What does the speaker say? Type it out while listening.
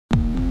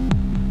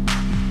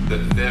the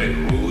very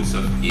roots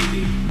of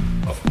healing,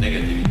 of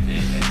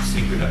negativity and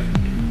singularity,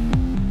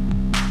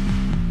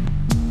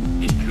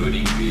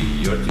 including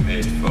the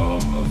ultimate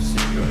form of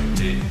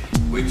singularity,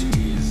 which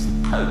is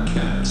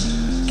openness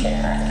to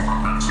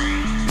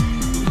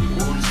the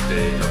whole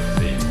state of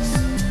things,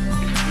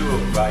 the pure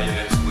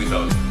violence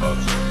without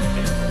object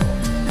anymore.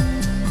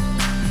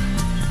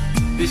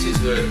 This is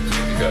the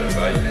typical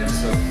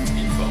violence of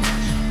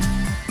information.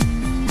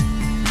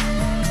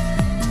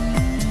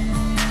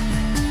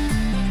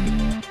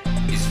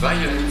 It's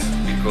violent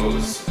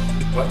because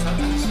what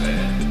happens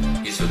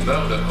there is the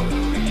murder of the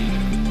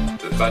real,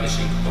 the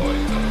vanishing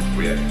point of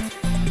reality.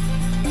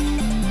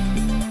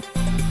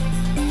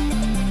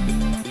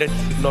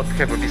 Let's not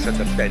have a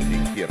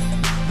misunderstanding here.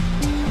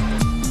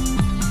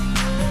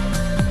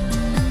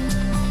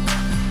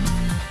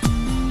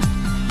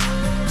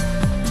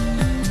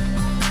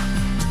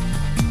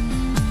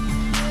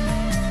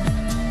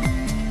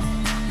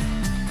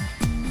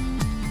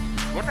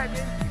 What I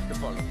meant is the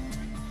following.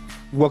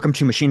 Welcome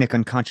to Machinic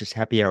Unconscious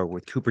Happy Hour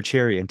with Cooper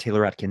Cherry and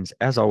Taylor Atkins,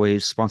 as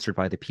always, sponsored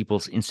by the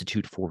People's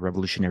Institute for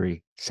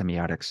Revolutionary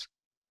Semiotics.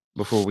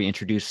 Before we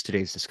introduce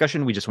today's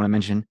discussion, we just want to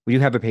mention we do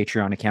have a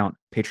Patreon account,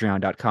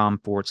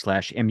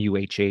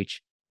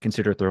 patreon.com/MUHH.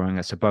 Consider throwing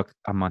us $1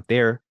 a month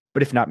there,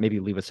 but if not, maybe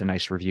leave us a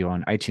nice review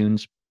on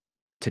iTunes.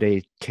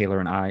 Today,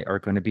 Taylor and I are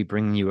going to be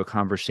bringing you a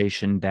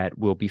conversation that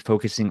will be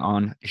focusing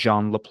on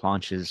Jean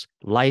Laplanche's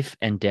Life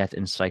and Death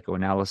in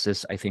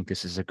Psychoanalysis. I think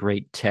this is a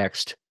great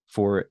text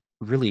for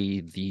really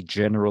the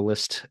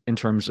generalist in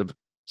terms of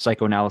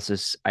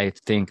psychoanalysis. I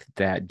think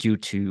that due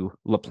to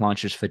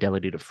Laplanche's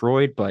fidelity to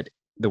Freud, but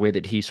the way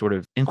that he sort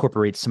of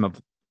incorporates some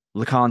of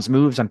Lacan's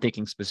moves, I'm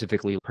thinking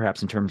specifically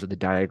perhaps in terms of the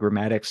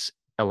diagrammatics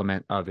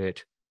element of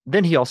it.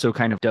 Then he also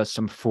kind of does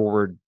some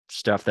forward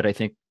stuff that I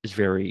think is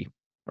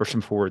or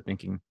some forward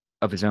thinking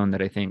of his own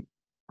that I think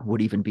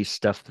would even be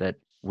stuff that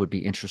would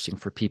be interesting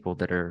for people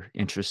that are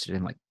interested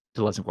in like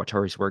Deleuze and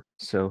Guattari's work.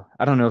 So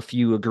I don't know if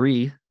you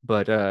agree,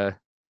 but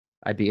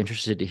I'd be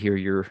interested to hear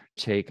your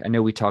take. I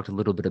know we talked a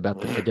little bit about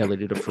the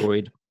fidelity to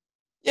Freud.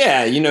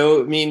 Yeah,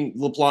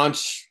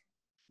 Laplanche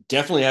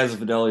definitely has a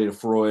fidelity to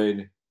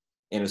Freud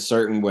in a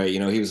certain way.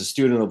 He was a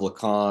student of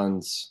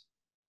Lacan's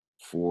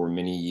for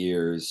many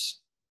years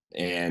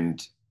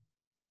and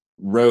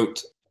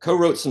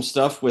co-wrote some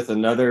stuff with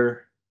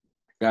another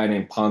guy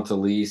named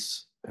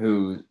Pontalis,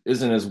 who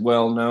isn't as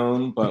well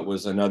known, but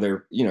was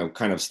another,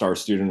 kind of star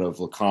student of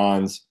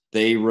Lacan's.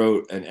 They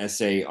wrote an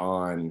essay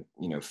on,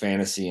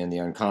 fantasy and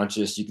the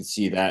unconscious. You can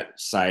see that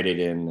cited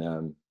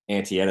in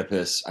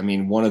Anti-Oedipus. I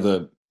mean, one of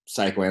the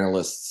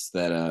psychoanalysts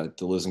that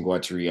Deleuze and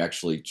Guattari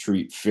actually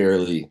treat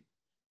fairly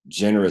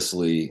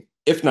generously,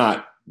 if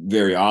not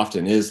very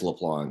often, is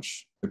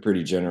Laplanche. They're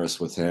pretty generous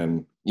with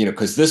him,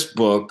 because this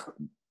book,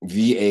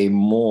 V.A.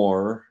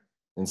 Moore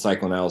in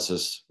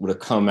Psychoanalysis, would have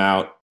come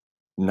out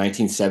in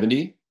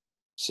 1970.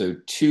 So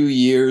 2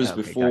 years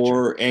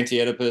before gotcha.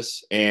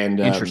 Anti-Oedipus. And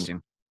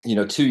interesting.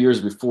 2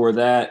 years before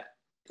that,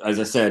 as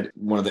I said,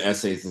 one of the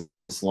essays,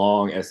 this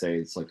long essay,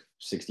 it's like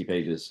 60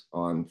 pages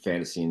on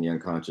fantasy and the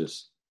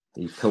unconscious.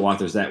 He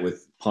co-authors that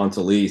with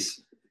Pontalis.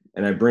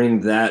 And I bring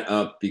that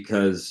up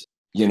because,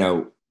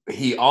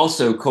 he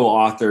also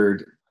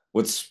co-authored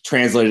what's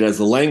translated as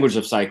the language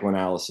of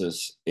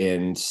psychoanalysis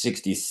in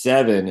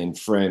 1967 in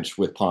French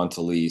with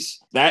Pontalis.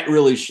 That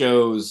really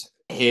shows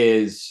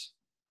his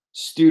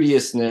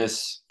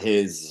studiousness,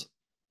 his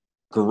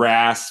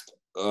grasp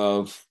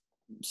of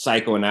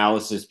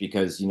psychoanalysis,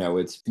 because,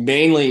 it's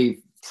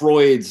mainly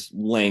Freud's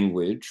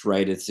language,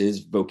 right? It's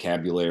his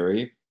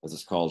vocabulary, as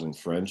it's called in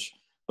French,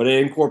 but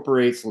it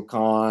incorporates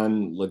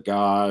Lacan,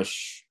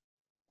 Lagache,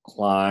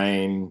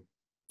 Klein,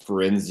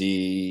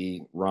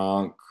 Ferenczi,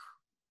 Rank,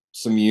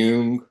 some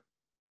Jung.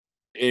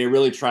 It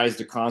really tries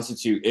to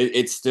constitute,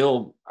 it's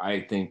still, I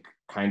think,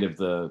 kind of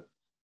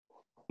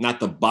not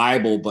the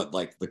Bible, but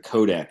like the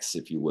codex,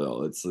 if you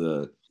will.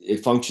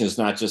 It functions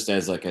not just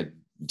as like a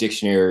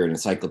dictionary or an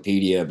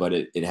encyclopedia, but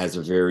it has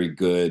a very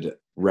good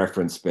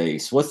reference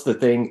base. What's the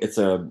thing?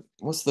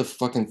 What's the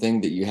fucking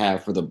thing that you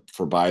have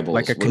for Bibles?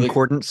 Like a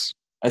concordance?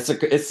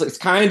 It's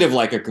kind of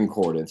like a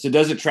concordance. It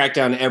doesn't track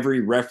down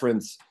every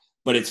reference,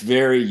 but it's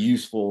very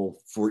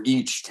useful for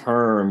each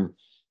term,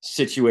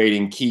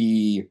 situating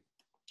key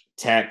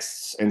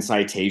texts and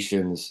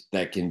citations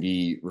that can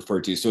be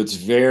referred to. So it's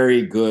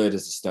very good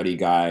as a study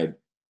guide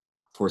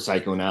for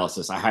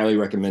psychoanalysis. I highly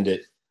recommend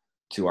it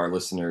to our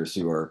listeners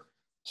who are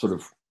sort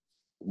of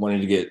wanting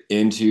to get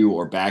into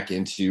or back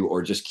into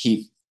or just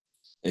keep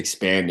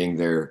expanding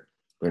their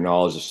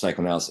knowledge of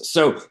psychoanalysis.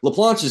 So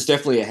Laplanche is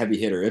definitely a heavy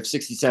hitter. If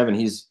 1967,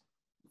 he's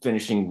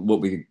finishing what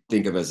we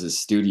think of as his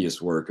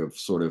studious work of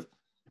sort of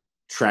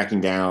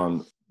tracking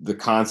down the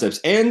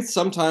concepts and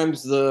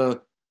sometimes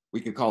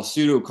we could call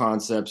pseudo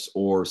concepts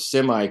or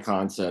semi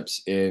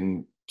concepts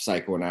in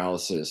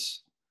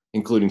psychoanalysis,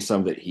 including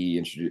some that he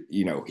introduced,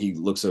 he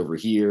looks over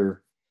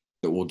here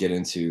that we'll get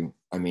into.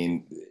 I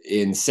mean,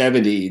 in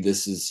 1970,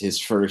 this is his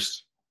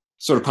first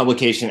sort of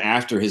publication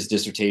after his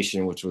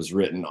dissertation, which was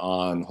written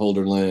on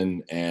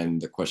Holderlin and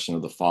the question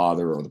of the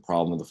father, or the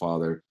problem of the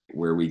father,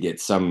 where we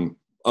get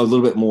a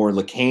little bit more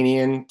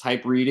Lacanian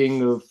type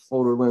reading of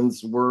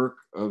Holderlin's work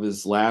of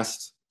his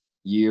last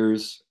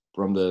years,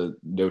 from the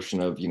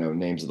notion of,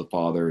 names of the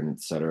father and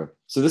et cetera.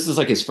 So this is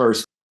like his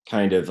first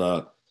kind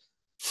of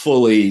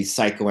fully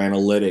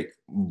psychoanalytic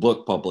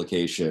book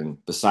publication,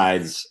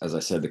 besides, as I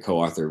said, the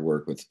co-authored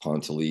work with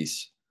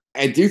Pontalis.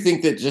 I do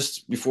think that,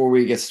 just before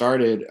we get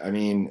started, I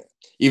mean,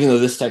 even though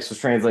this text was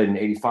translated in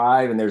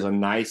 85, and there's a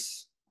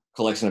nice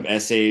collection of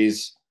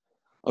essays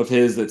of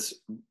his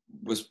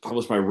was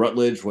published by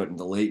Routledge, in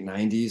the late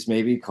 90s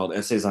maybe, called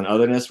Essays on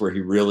Otherness, where he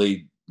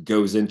really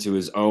goes into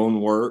his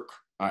own work.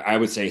 I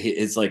would say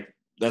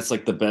that's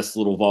like the best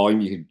little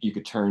volume you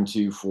could turn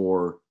to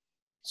for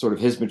sort of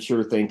his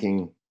mature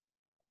thinking.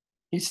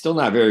 He's still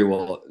not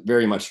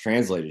very much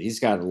translated. He's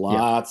got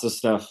lots of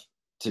stuff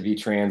to be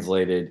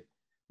translated.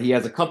 He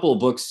has a couple of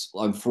books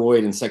on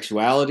Freud and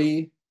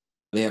sexuality.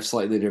 They have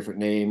slightly different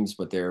names,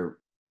 but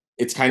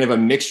it's kind of a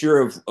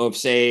mixture of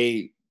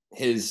say,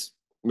 his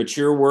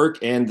mature work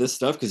and this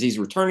stuff, because he's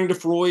returning to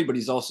Freud, but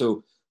he's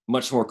also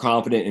much more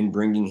confident in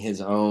bringing his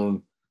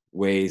own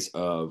ways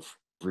of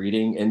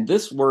reading. And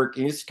this work,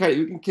 you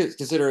can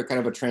consider it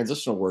kind of a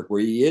transitional work, where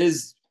he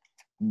is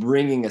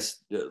bringing a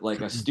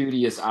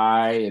studious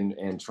eye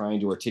and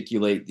trying to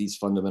articulate these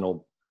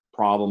fundamental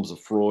problems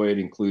of Freud,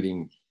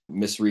 including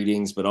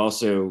misreadings, but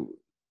also,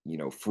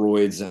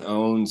 Freud's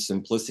own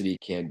simplicity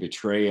can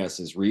betray us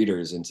as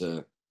readers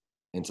into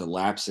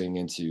lapsing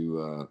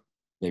into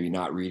maybe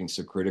not reading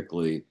so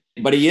critically.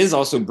 But he is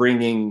also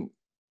bringing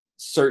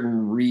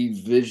certain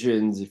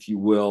revisions, if you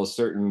will,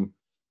 certain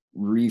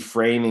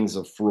reframings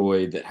of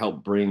Freud that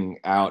help bring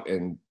out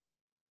in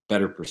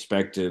better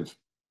perspective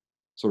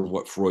sort of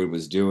what Freud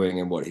was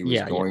doing and what he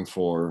was going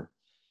for.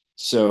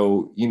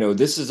 So,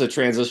 this is a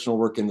transitional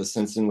work in the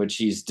sense in which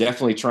he's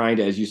definitely trying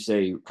to, as you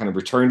say, kind of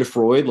return to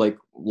Freud, like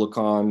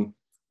Lacan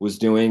was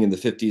doing in the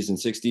 50s and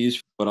 60s,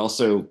 but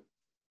also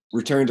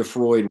return to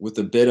Freud with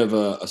a bit of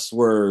a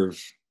swerve,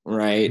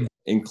 right?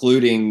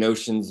 Including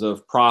notions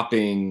of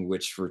propping,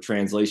 which for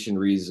translation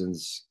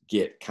reasons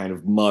get kind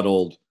of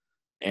muddled,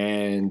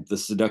 and the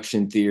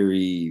seduction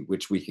theory,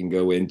 which we can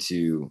go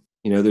into.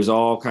 There's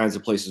all kinds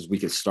of places we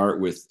could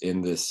start with in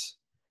this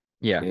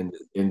in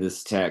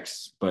this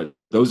text, but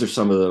those are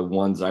some of the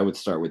ones I would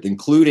start with,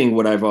 including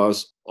what I've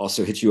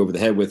also hit you over the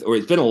head with, or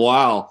it's been a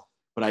while,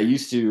 but I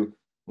used to,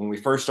 when we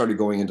first started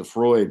going into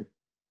Freud,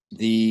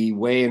 the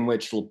way in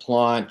which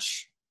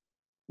Laplanche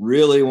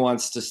really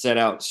wants to set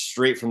out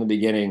straight from the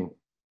beginning,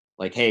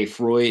 like, hey,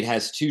 Freud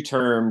has two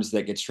terms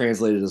that gets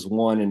translated as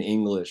one in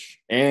English,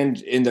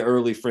 and in the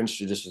early French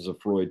traditions of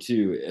Freud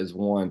too, as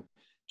one: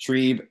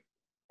 Trieb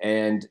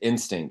and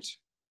instinct.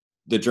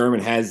 The German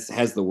has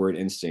the word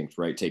instinct,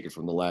 right? Take it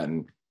from the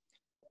Latin.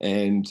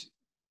 And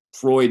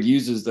Freud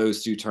uses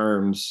those two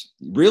terms.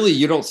 Really,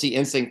 you don't see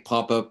instinct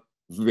pop up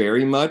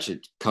very much.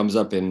 It comes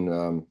up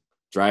in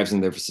Drives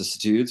and Their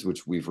Vicissitudes,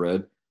 which we've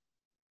read.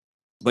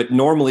 But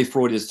normally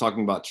Freud is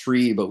talking about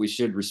tree, but we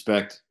should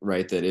respect,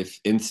 right, that if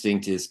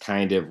instinct is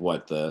kind of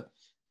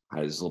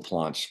how does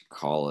Laplanche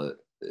call it?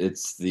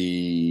 It's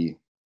the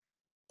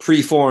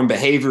preformed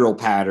behavioral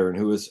pattern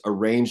whose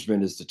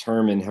arrangement is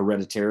determined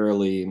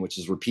hereditarily and which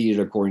is repeated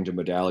according to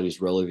modalities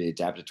relatively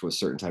adapted to a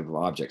certain type of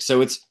object. So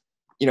it's,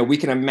 we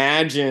can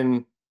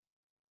imagine,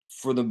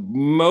 for the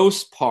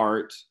most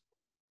part,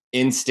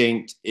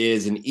 instinct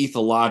is an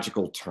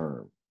ethological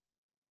term,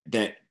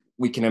 that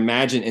we can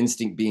imagine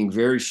instinct being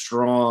very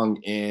strong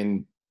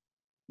in,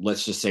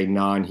 let's just say,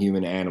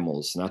 non-human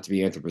animals, not to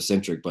be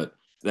anthropocentric, but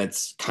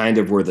that's kind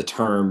of where the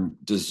term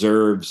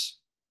deserves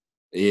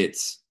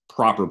its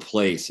proper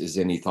place, is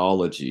in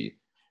ethology.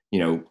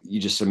 You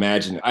just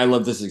imagine, I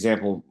love this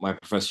example my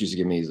professor used to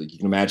give me, is like, you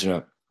can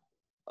imagine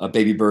a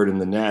baby bird in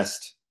the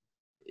nest.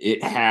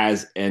 It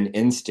has an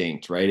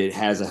instinct, right? It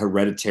has a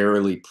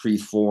hereditarily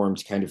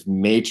preformed kind of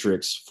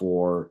matrix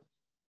for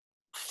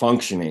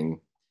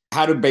functioning.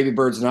 How do baby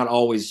birds not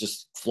always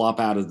just flop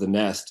out of the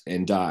nest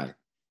and die?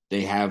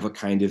 They have a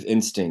kind of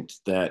instinct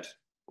that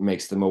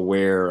makes them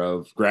aware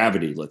of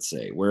gravity, let's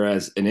say.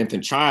 Whereas an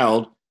infant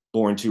child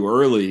born too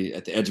early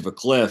at the edge of a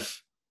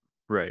cliff,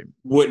 right,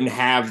 wouldn't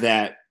have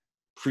that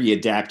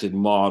pre-adapted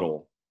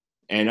model.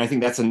 And I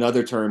think that's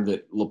another term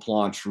that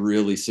Laplanche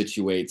really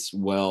situates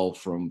well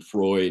from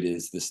Freud,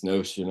 is this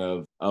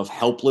notion of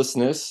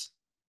helplessness.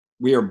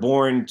 We are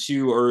born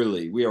too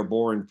early. We are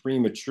born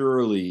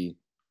prematurely.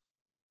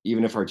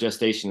 Even if our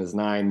gestation is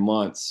 9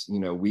 months,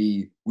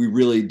 we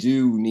really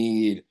do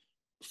need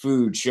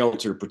food,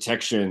 shelter,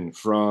 protection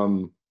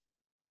from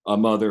a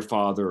mother,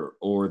 father,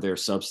 or their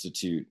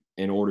substitute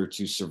in order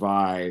to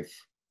survive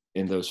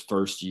in those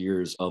first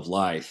years of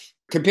life,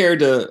 compared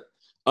to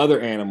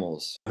other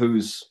animals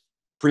whose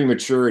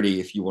prematurity,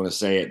 if you want to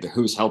say it,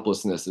 whose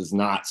helplessness is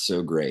not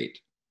so great.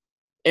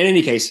 In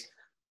any case,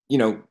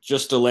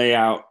 just to lay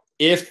out,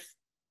 if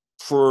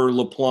for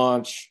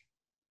Laplanche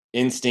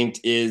instinct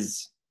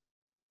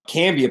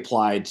can be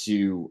applied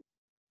to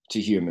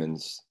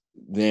humans,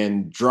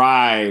 then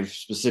drive,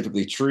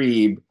 specifically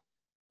trieb,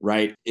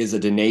 right, is a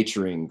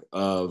denaturing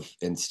of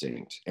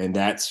instinct. And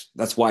that's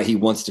why he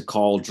wants to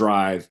call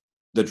drive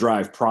the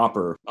drive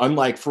proper.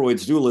 Unlike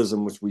Freud's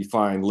dualism, which we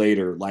find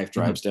later, life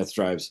drives, death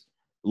drives,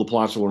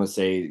 Laplanche will want to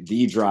say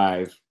the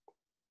drive,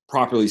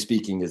 properly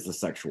speaking, is the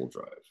sexual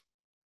drive.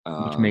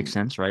 Which makes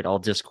sense, right? All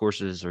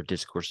discourses are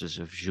discourses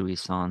of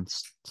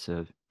jouissance,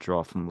 to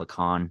draw from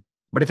Lacan.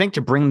 But I think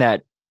to bring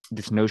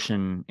this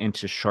notion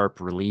into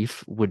sharp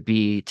relief would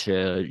be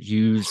to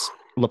use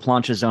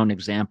Laplanche's own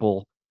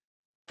example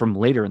from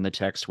later in the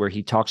text, where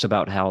he talks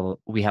about how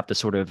we have to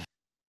sort of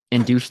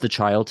induce the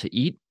child to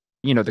eat.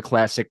 You know, the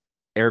classic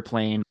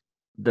airplane,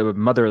 the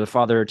mother or the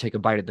father take a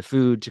bite of the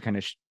food to kind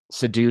of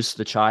seduce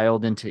the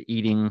child into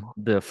eating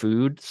the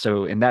food.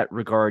 So in that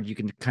regard, you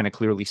can kind of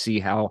clearly see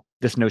how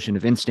this notion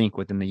of instinct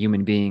within the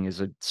human being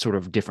is a sort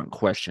of different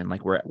question.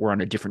 Like we're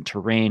on a different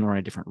terrain, we're on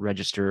a different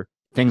register.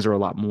 Things are a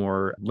lot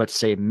more, let's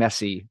say,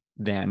 messy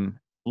than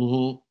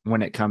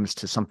when it comes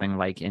to something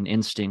like an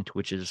instinct,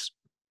 which is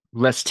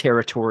less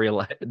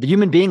territorial. The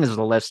human being is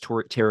the less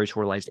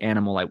territorialized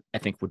animal, I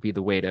think would be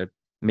the way to,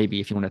 maybe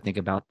if you want to think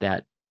about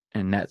that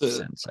in that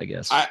sense, I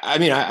guess. I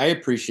mean, I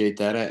appreciate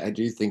that. I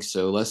do think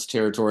so. Less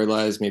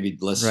territorialized, maybe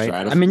less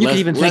stratified. I mean, you can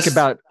even think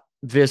about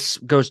this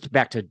goes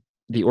back to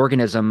the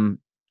organism,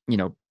 you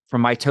know,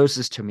 from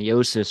mitosis to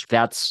meiosis.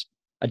 That's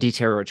a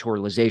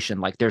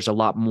deterritorialization. Like there's a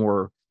lot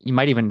more, you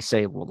might even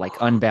say, well, like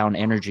unbound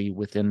energy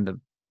within the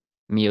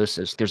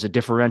meiosis. There's a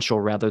differential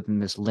rather than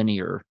this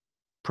linear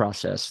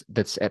process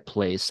that's at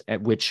place,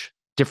 at which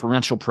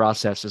differential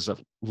process is a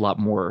lot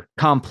more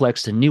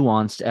complex and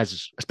nuanced,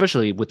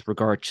 especially with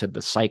regard to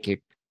the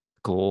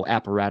psychical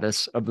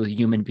apparatus of the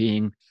human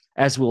being,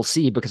 as we'll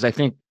see. Because I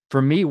think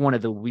for me, one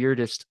of the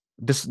weirdest,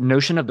 this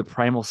notion of the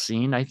primal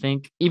scene, I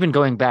think, even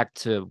going back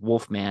to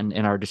Wolfman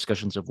in our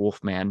discussions of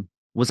Wolfman,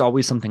 was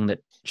always something that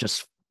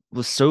just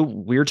was so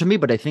weird to me.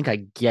 But I think I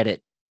get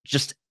it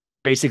just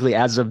basically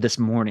as of this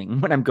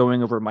morning. When I'm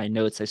going over my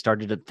notes, I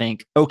started to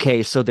think,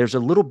 okay, so there's a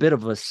little bit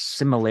of a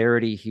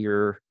similarity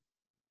here.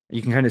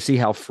 You can kind of see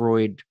how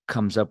Freud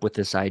comes up with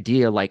this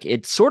idea. Like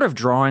it's sort of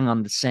drawing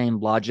on the same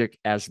logic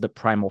as the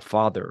primal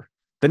father.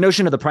 The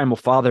notion of the primal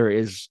father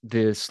is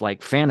this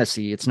like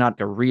fantasy. It's not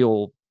a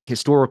real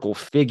historical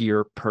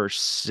figure per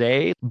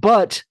se,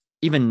 but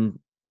even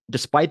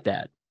despite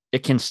that,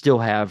 it can still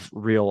have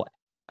real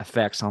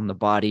effects on the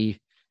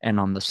body and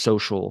on the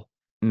social,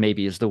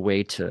 maybe is the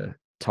way to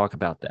talk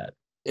about that.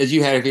 As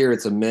you have here,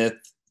 it's a myth,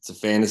 it's a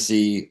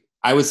fantasy.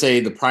 I would say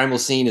the primal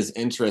scene is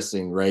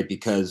interesting, right?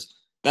 Because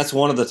that's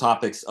one of the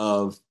topics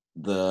of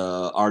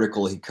the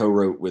article he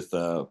co-wrote with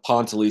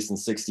Pontalis in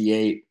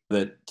 1968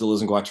 that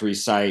Deleuze and Guattari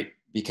cite,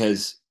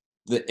 because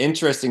the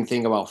interesting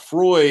thing about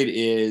Freud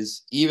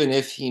is, even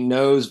if he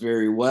knows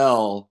very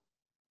well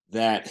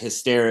that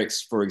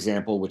hysterics, for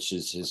example, which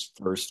is his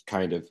first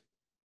kind of,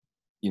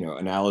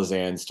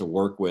 analysans to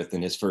work with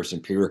and his first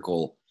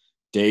empirical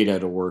data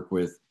to work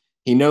with,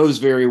 he knows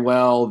very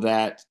well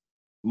that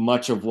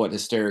much of what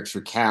hysterics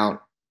recount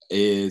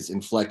is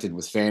inflected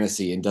with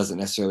fantasy and doesn't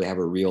necessarily have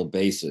a real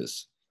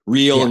basis.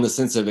 Real in the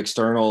sense of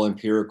external,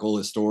 empirical,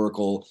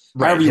 historical.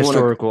 Right,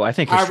 historical. I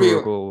think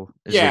historical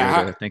is the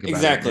way to think about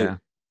exactly. it. Yeah.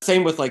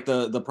 Same with like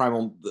the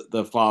primal,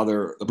 the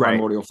father, the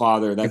primordial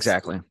father. That's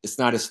exactly. It's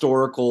not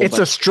historical. It's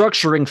a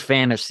structuring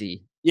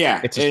fantasy.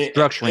 Yeah, it's a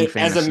structuring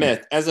fantasy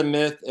as a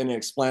myth, and an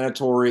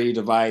explanatory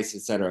device,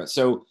 etc.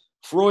 So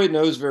Freud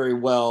knows very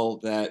well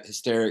that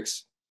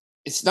hysterics.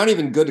 It's not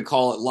even good to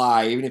call it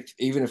lie, even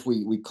if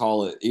we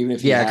call it, even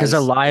if because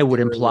a lie would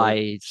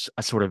imply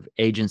a sort of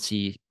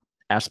agency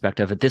aspect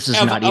of it. This is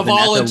not even a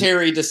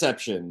voluntary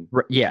deception.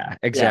 Yeah,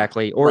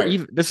 exactly. Yeah, or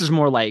even this is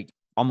more like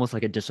almost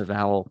like a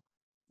disavowal.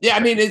 Yeah, I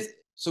mean,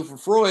 so for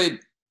Freud,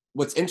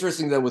 what's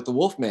interesting though with the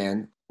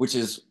Wolfman, which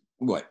is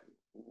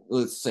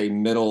let's say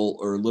middle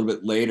or a little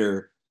bit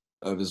later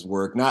of his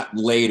work, not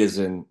late as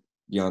in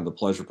Beyond the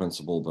Pleasure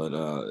Principle, but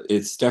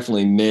it's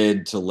definitely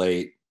mid to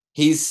late.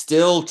 He's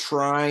still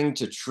trying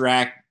to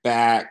track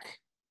back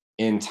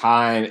in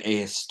time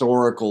a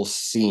historical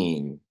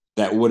scene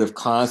that would have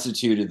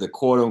constituted the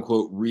quote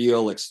unquote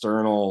real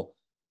external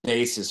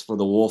basis for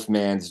the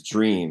Wolfman's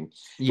dream.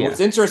 Yeah.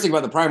 What's interesting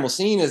about the primal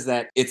scene is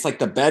that it's like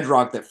the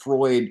bedrock that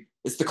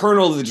it's the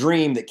kernel of the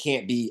dream that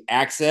can't be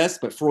accessed,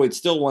 but Freud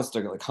still wants to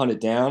like hunt it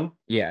down.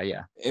 Yeah,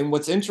 yeah. And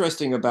what's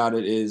interesting about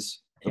it is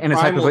in a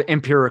type of an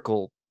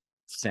empirical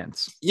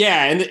sense.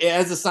 Yeah, and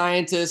as a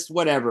scientist,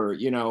 whatever,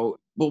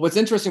 But what's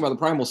interesting about the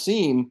primal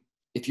scene,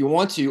 if you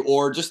want to,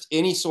 or just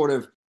any sort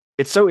of...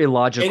 It's so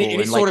illogical.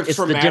 Any sort of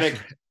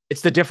traumatic...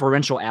 It's the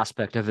differential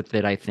aspect of it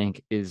that I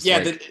think is... Yeah,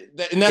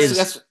 and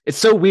that's... It's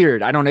so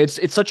weird. I don't know.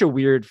 It's such a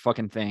weird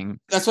fucking thing.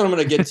 That's what I'm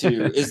going to get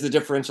to, is the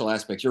differential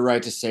aspect. You're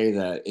right to say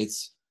that.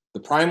 It's the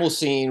primal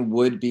scene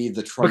would be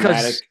the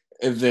traumatic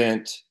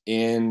event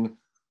in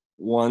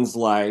one's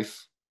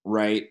life,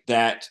 right,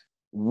 that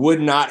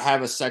would not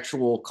have a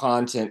sexual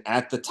content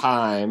at the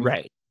time.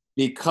 Right.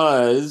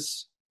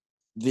 Because...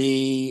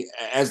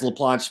 as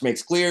Laplanche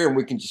makes clear, and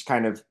we can just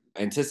kind of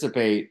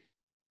anticipate,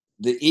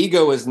 the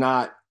ego is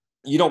not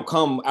you don't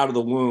come out of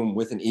the womb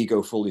with an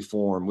ego fully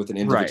formed, with an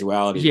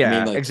individuality. Yeah, I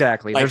mean, like,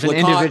 exactly. like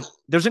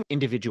There's an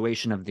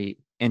individuation of the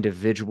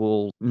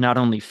individual, not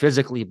only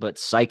physically but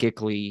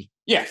psychically.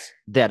 Yes.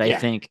 That I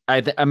think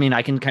I mean,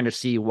 I can kind of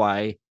see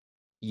why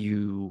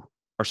you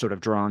are sort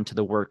of drawn to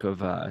the work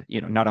of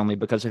not only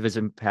because of his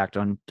impact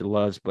on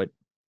Deleuze, but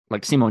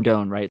like Simone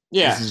Doan, right?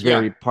 Yeah. This is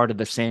very part of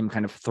the same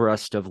kind of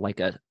thrust of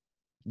like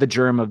the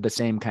germ of the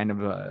same kind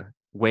of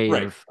way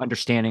of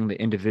understanding the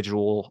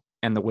individual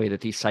and the way that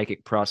these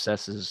psychic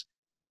processes.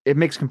 It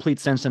makes complete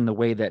sense in the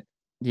way that,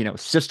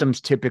 systems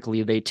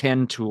typically they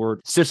tend toward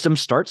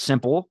systems start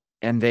simple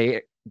and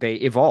they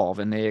evolve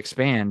and they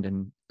expand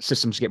and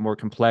systems get more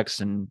complex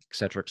and et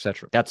cetera, et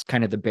cetera. That's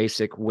kind of the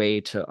basic way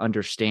to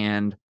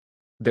understand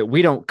that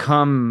we don't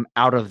come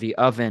out of the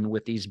oven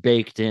with these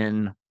baked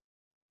in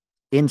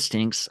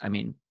instincts. I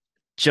mean,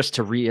 just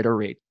to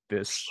reiterate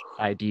this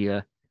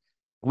idea,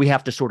 we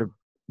have to sort of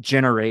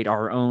generate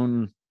our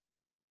own.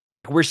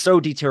 We're so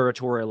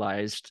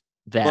deterritorialized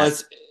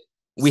that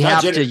we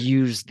have to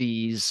use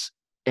these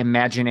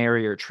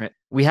imaginary or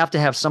we have to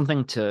have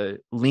something to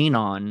lean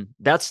on.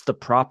 That's the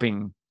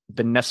propping,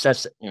 the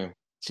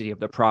necessity of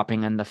the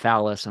propping and the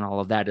phallus and all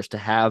of that is to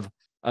have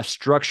a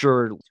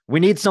structure. We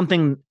need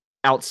something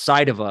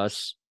outside of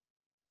us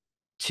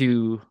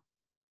to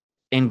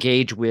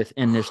engage with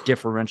in this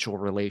differential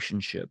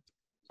relationship.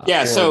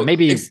 Yeah, so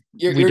maybe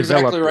you're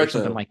exactly right.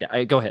 Something like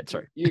that. Go ahead.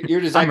 Sorry, you're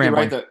exactly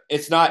right. Though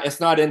it's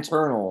not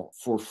internal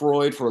for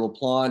Freud. For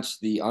Laplanche,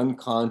 the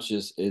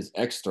unconscious is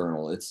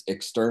external. It's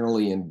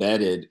externally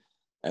embedded,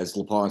 as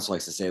Laplanche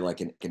likes to say,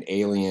 like an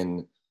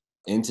alien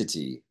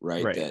entity,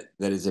 right?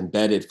 That is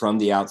embedded from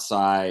the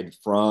outside,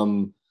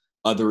 from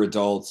other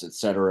adults,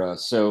 etc.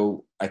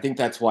 So I think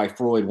that's why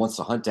Freud wants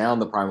to hunt down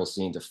the primal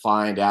scene to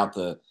find out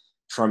the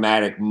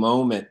traumatic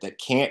moment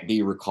that can't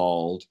be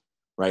recalled,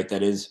 right?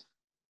 That is.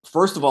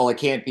 First of all, it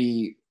can't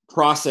be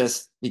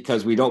processed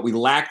because we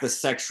lack the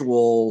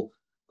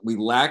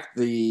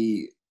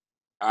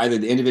either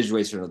the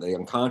individuation or the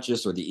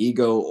unconscious or the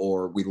ego,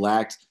 or we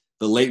lacked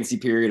the latency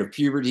period of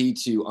puberty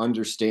to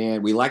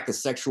understand. We lack the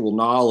sexual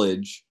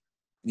knowledge.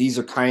 These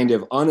are kind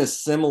of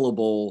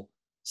unassimilable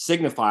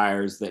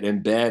signifiers that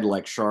embed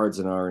like shards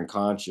in our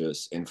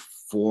unconscious and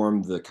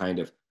form the kind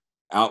of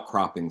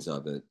outcroppings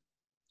of it.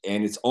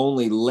 And it's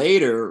only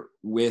later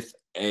with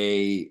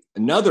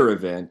another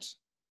event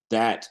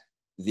that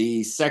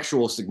the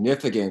sexual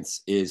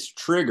significance is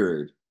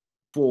triggered.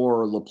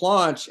 For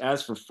Laplanche,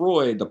 as for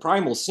Freud, the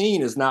primal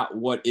scene is not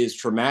what is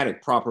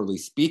traumatic, properly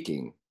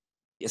speaking.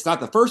 It's not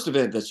the first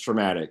event that's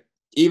traumatic,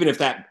 even if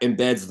that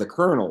embeds the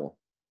kernel.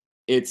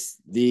 It's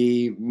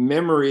the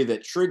memory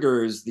that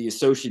triggers the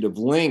associative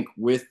link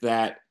with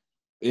that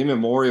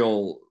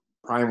immemorial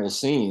primal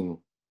scene,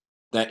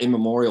 that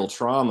immemorial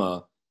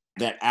trauma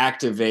that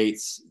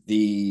activates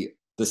the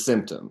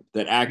symptom,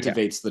 that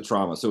activates the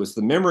trauma. So it's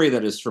the memory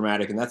that is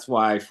traumatic. And that's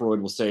why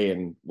Freud will say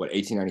in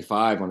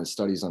 1895 on his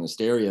studies on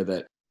hysteria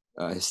that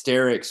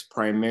hysterics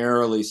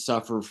primarily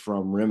suffer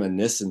from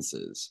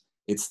reminiscences.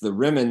 It's the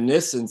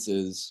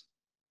reminiscences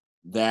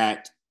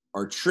that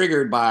are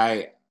triggered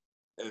by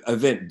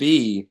event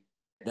B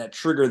that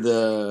trigger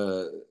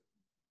the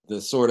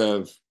sort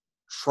of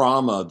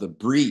trauma, the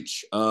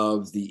breach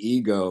of the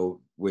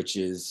ego, which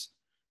is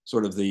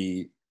sort of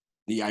the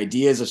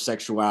ideas of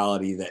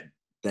sexuality that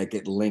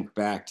get linked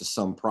back to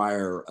some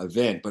prior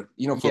event. But,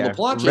 for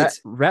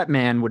Laplanche,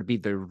 Ratman would be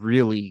the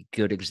really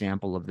good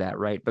example of that,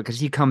 right? Because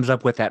he comes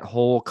up with that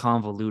whole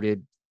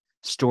convoluted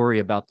story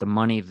about the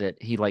money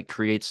that he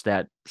creates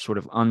that sort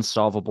of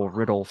unsolvable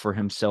riddle for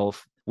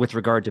himself with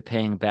regard to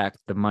paying back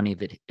the money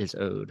that is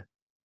owed.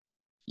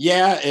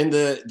 Yeah, and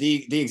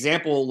the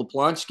example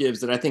Laplanche gives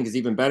that I think is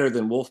even better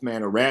than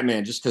Wolfman or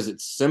Ratman, just because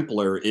it's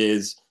simpler,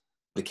 is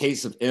the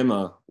case of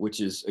Emma, which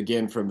is,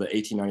 again, from the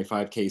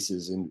 1895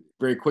 cases. And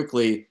very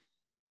quickly,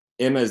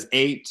 Emma's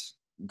 8,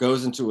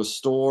 goes into a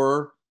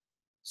store,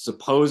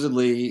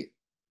 supposedly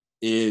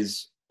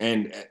is,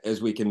 and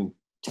as we can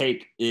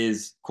take,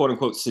 is quote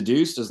unquote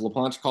seduced, as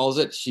Laplanche calls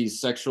it.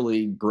 She's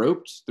sexually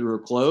groped through her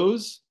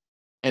clothes,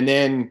 and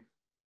then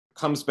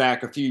comes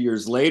back a few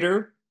years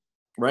later,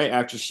 right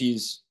after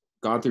she's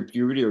gone through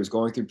puberty or is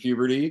going through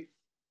puberty,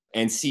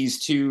 and sees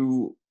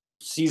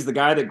the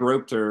guy that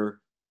groped her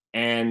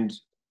and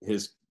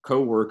his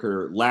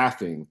coworker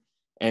laughing.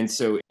 And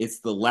so it's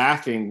the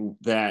laughing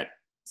that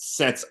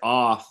sets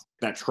off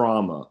that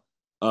trauma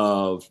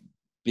of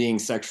being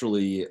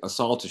sexually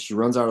assaulted. She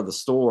runs out of the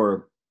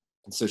store.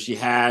 And so she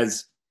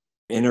has,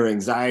 in her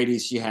anxiety,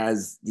 she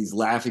has these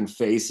laughing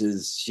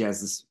faces. She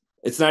has this,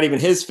 it's not even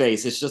his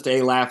face. It's just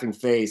a laughing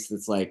face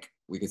that's like,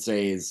 we could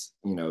say is,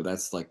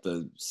 that's like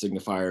the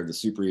signifier of the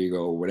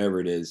superego or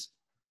whatever it is.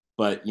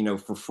 But,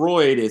 for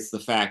Freud, it's the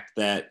fact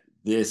that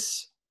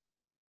this,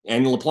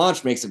 and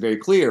Laplanche makes it very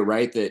clear,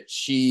 right, that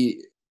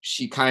she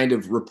kind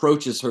of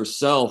reproaches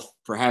herself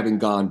for having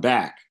gone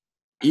back.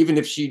 Even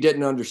if she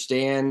didn't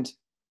understand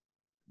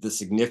the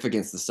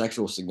significance, the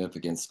sexual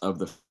significance of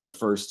the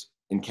first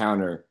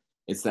encounter,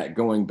 it's that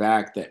going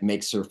back that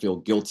makes her feel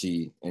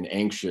guilty and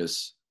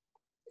anxious.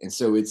 And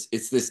so it's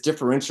this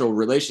differential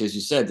relation, as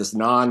you said, this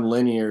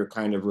non-linear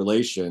kind of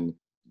relation,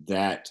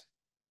 that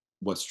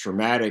what's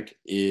traumatic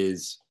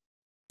is,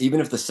 even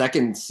if the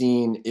second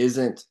scene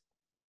isn't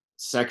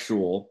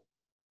sexual,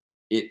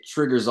 it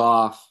triggers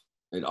off,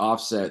 it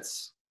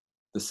offsets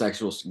the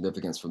sexual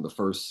significance from the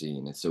first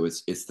scene. And so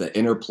it's the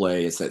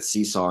interplay, it's that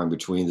seesawing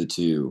between the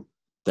two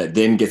that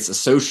then gets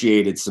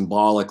associated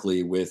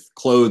symbolically with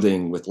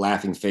clothing, with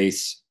laughing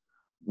face,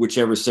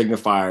 whichever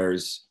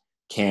signifiers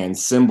can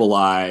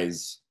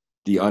symbolize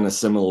the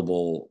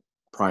unassimilable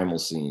primal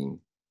scene.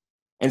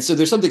 And so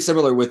there's something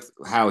similar with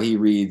how he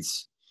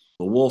reads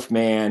the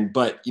Wolfman.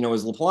 But,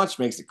 as Laplanche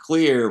makes it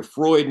clear,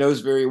 Freud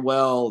knows very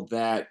well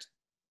that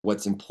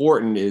what's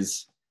important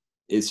is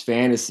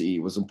fantasy.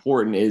 What's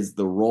important is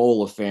the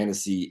role of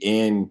fantasy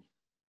in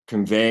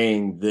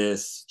conveying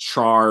this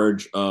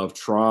charge of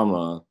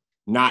trauma,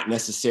 not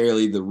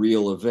necessarily the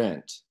real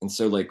event. And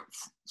so, like,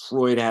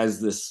 Freud has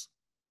this,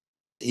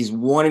 he's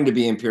wanting to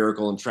be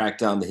empirical and track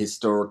down the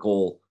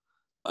historical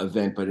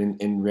event, but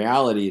in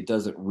reality, it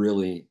doesn't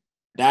really,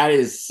 that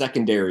is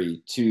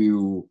secondary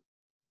to,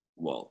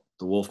 well,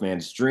 the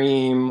Wolfman's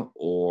dream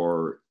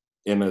or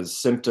Emma's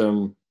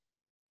symptom.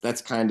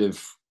 That's kind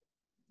of,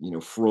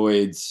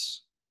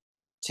 Freud's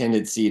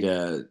tendency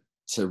to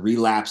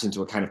relapse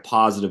into a kind of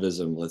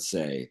positivism, let's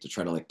say, to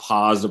try to like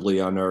positively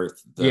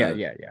unearth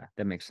yeah,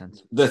 that makes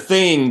sense, the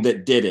thing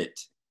that did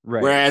it.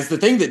 Right. Whereas the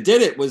thing that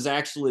did it was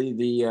actually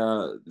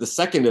the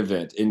second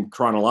event in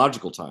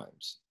chronological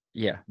times.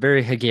 Yeah,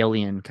 very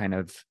Hegelian kind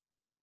of,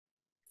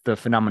 the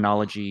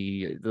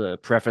phenomenology, the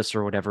preface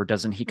or whatever,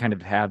 doesn't he kind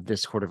of have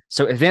this sort of,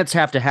 so events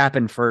have to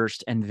happen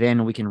first and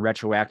then we can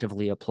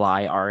retroactively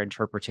apply our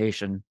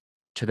interpretation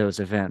to those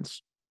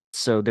events.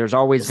 So there's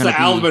always going to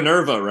be Alba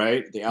Minerva,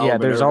 right?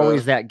 There's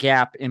always that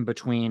gap in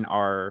between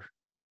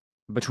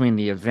between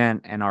the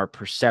event and our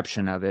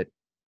perception of it.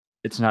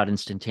 It's not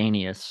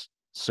instantaneous.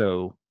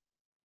 So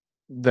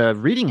the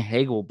Reading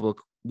Hegel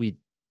book we're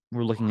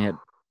looking at,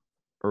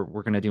 or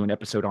we're going to do an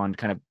episode on,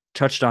 kind of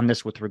touched on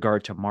this with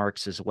regard to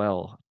Marx as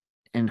well,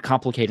 and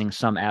complicating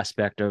some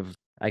aspect of,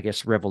 I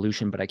guess,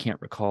 revolution, but I can't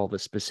recall the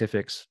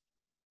specifics.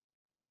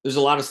 There's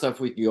a lot of stuff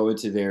we could go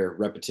into there.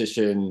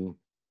 Repetition,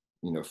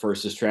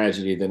 first is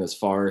tragedy, then is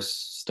farce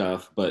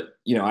stuff. But,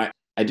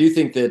 I do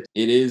think that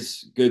it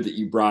is good that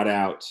you brought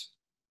out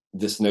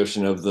this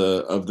notion of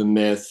the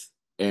myth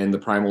and the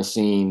primal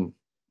scene,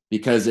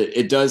 because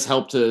it does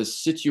help to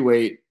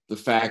situate the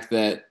fact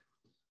that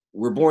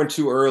we're born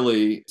too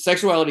early.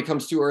 Sexuality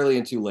comes too early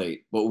and too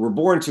late, but we're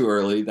born too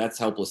early. That's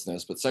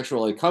helplessness. But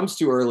sexuality comes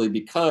too early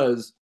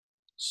because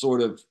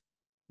sort of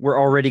we're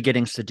already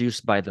getting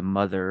seduced by the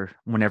mother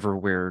whenever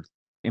we're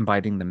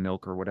imbibing the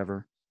milk or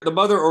whatever. The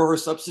mother or her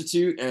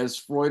substitute, as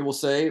Freud will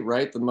say,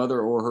 right? The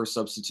mother or her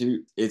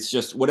substitute. It's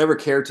just whatever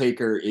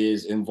caretaker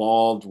is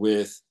involved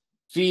with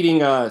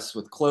feeding us,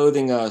 with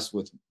clothing us,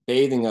 with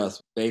bathing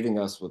us,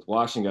 with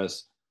washing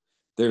us.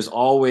 There's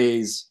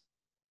always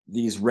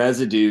these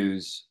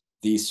residues,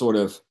 these sort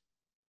of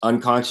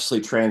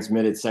unconsciously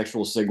transmitted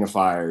sexual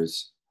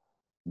signifiers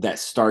that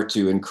start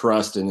to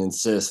encrust and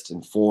insist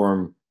and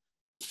form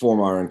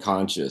our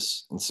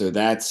unconscious. And so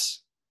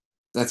that's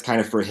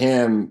kind of, for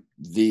him,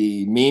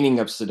 the meaning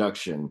of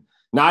seduction,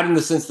 not in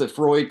the sense that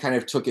Freud kind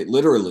of took it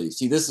literally.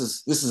 See, this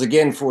is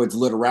again Freud's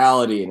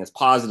literality and its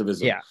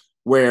positivism,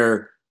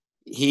 where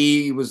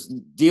he was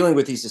dealing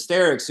with these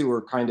hysterics who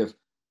were kind of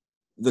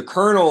the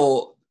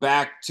kernel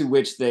back to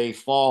which they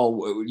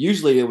fall.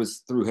 Usually it was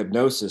through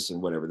hypnosis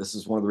and whatever. This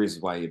is one of the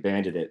reasons why he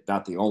abandoned it.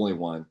 Not the only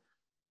one.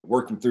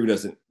 Working through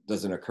doesn't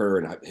occur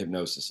in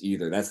hypnosis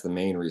either. That's the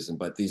main reason.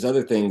 But these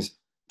other things,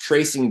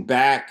 tracing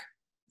back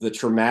the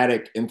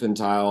traumatic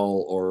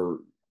infantile or,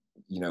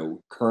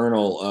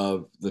 kernel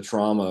of the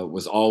trauma,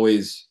 was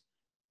always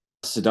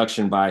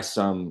seduction by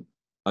some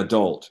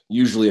adult,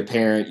 usually a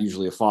parent,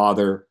 usually a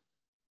father,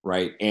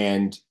 right?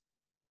 And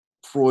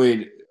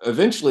Freud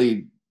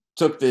eventually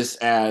took this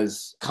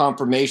as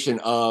confirmation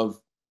of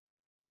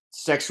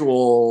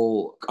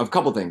a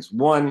couple things.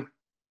 One,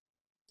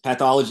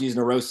 pathologies,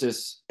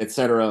 neurosis,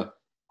 etc.,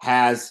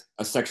 has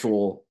a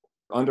sexual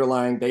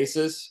underlying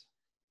basis,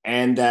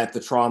 and that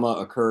the trauma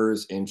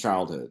occurs in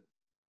childhood.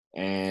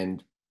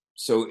 And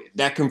so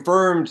that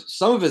confirmed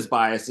some of his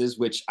biases,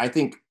 which I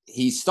think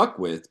he stuck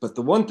with. But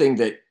the one thing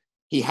that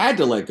he had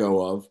to let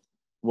go of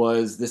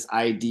was this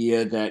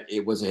idea that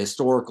it was a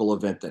historical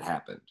event that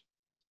happened,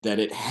 that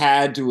it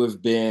had to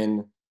have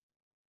been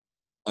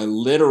a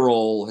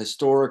literal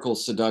historical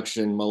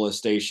seduction,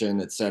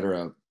 molestation,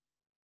 etc.,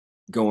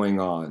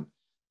 going on.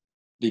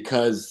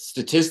 Because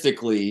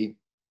statistically,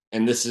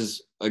 and this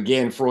is,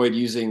 again, Freud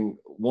using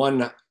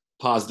one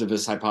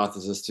positivist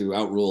hypothesis to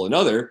outrule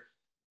another,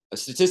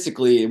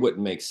 statistically, it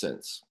wouldn't make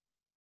sense.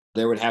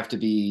 There would have to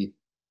be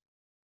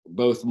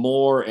both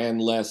more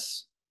and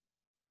less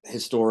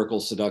historical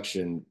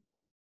seduction.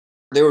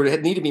 There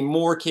would need to be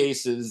more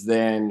cases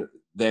than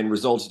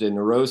resulted in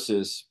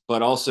neurosis,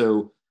 but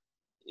also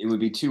it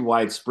would be too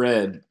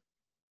widespread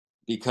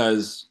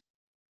because,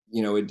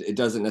 it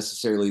doesn't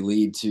necessarily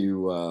lead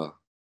to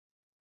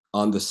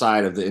on the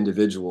side of the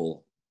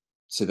individual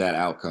to that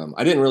outcome.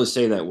 I didn't really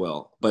say that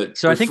well, but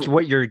So I think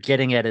what you're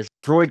getting at is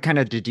Freud kind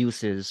of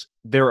deduces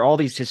there are all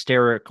these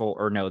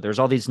there's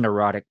all these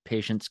neurotic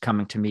patients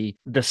coming to me.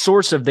 The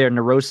source of their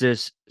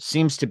neurosis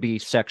seems to be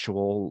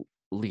sexually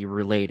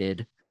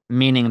related,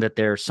 meaning that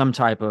there's some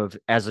type of,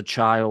 as a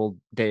child,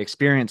 they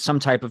experience some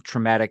type of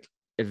traumatic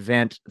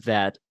event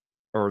that,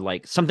 or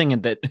like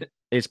something that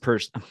is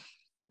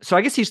So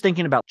I guess he's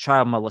thinking about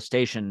child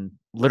molestation,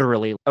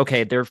 literally.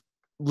 Okay, there's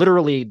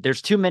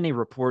too many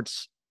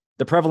reports.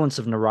 The prevalence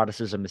of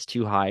neuroticism is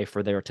too high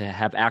for there to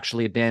have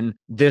actually been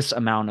this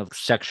amount of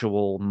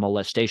sexual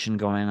molestation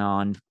going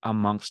on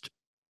amongst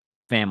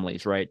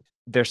families, right?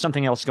 There's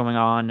something else going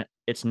on.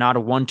 It's not a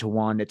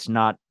one-to-one. It's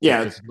not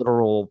this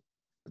literal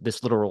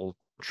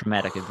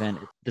traumatic event,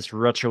 this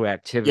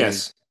retroactivity.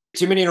 Yes.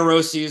 Too many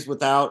neuroses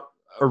without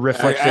or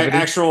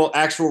reflexivity.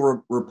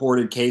 Actual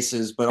reported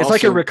cases, but it's also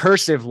like a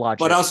recursive logic.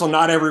 But also,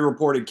 not every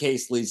reported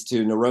case leads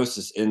to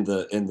neurosis in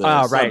the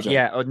subject. Right,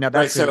 yeah. Oh, no,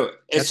 that's right. So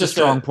it's just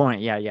a strong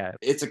point. Yeah, yeah.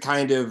 It's a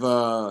kind of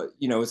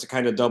it's a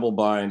kind of double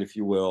bind, if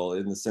you will,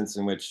 in the sense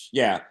in which,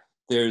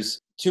 there's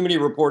too many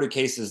reported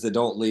cases that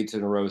don't lead to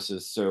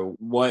neurosis. So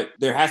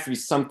there has to be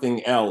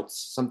something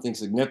else, something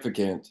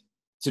significant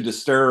to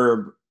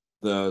disturb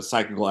the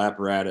psychical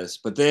apparatus.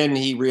 But then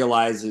he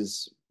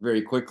realizes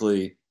very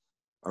quickly,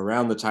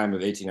 around the time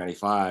of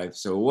 1895,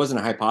 so it wasn't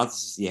a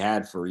hypothesis he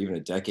had for even a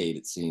decade,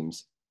 it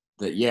seems,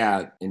 that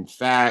in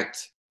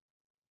fact,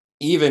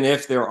 even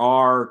if there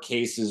are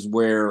cases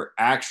where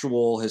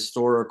actual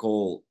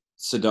historical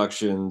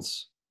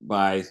seductions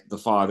by the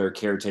father,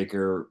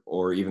 caretaker,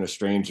 or even a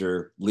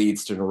stranger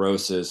leads to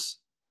neurosis,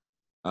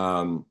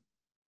 the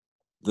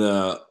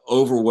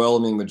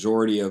overwhelming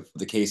majority of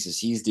the cases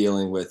he's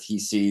dealing with, he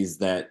sees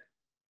that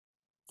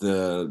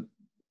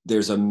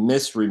there's a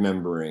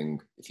misremembering,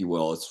 if you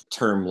will. It's a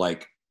term,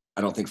 like,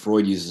 I don't think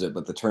Freud uses it,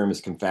 but the term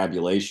is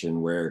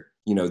confabulation, where,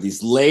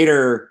 these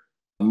later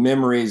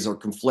memories are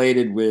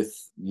conflated with,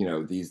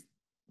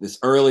 this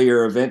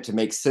earlier event to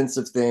make sense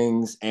of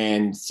things.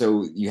 And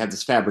so you have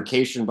this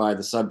fabrication by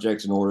the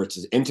subject in order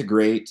to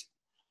integrate.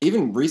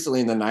 Even recently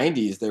in the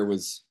 90s, there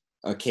was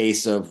a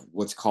case of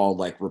what's called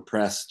like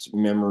repressed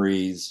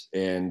memories.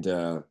 And,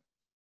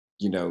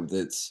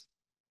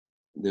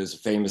 there's a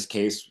famous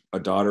case, a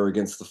daughter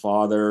against the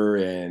father,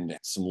 and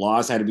some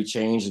laws had to be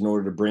changed in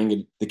order to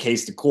bring the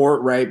case to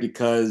court, right?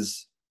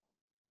 Because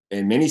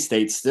in many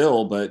states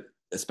still, but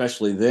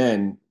especially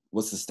then,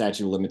 what's the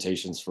statute of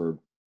limitations for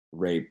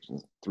rape?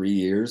 3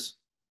 years,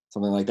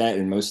 something like that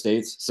in most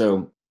states.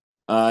 So,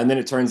 and then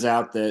it turns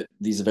out that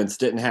these events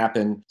didn't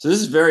happen. So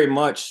this is very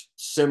much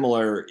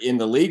similar in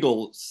the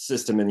legal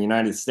system in the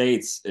United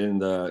States in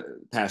the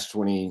past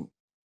 20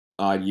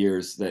 odd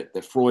years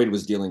that Freud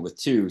was dealing with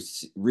too,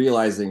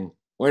 realizing,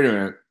 wait a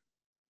minute,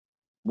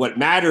 what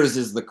matters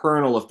is the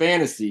kernel of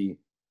fantasy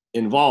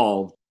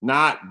involved,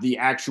 not the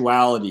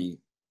actuality,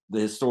 the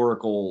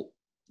historical,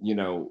 we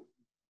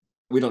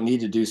don't need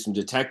to do some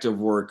detective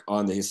work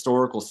on the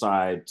historical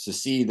side to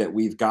see that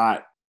we've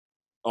got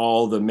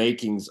all the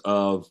makings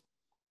of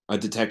a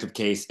detective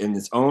case in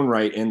its own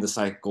right in the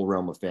psychical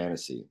realm of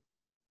fantasy.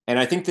 And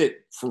I think that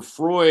for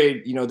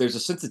Freud, there's a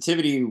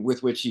sensitivity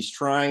with which he's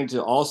trying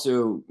to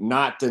also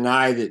not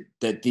deny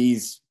that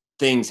these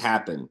things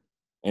happen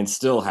and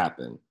still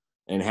happen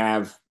and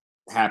have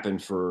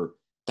happened for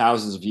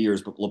thousands of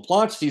years. But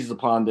Laplanche seizes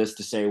upon this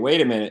to say,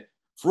 wait a minute,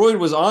 Freud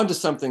was onto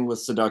something with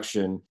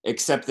seduction,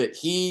 except that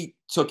he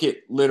took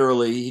it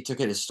literally, he took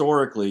it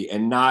historically,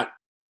 and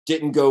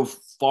didn't go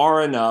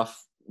far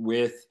enough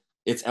with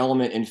its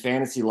element in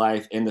fantasy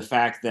life. And the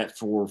fact that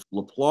for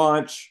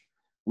Laplanche,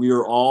 we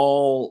are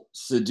all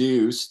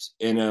seduced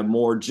in a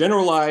more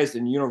generalized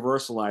and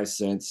universalized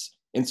sense,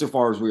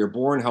 insofar as we are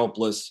born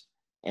helpless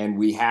and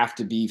we have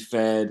to be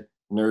fed,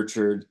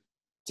 nurtured,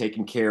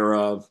 taken care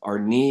of. Our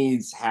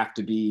needs have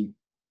to be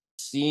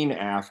seen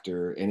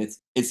after, and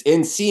it's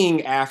in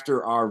seeing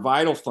after our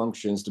vital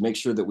functions to make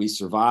sure that we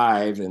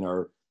survive and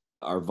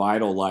our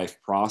vital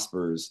life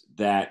prospers,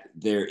 that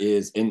there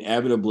is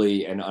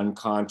inevitably an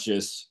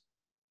unconscious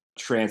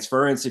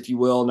transference, if you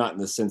will, not in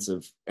the sense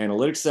of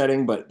analytic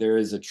setting, but there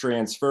is a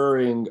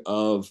transferring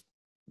of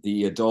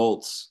the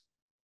adult's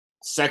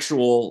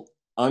sexual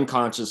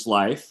unconscious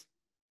life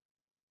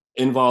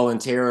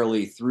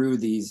involuntarily through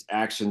these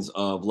actions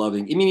of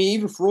loving. I mean,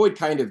 even Freud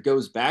kind of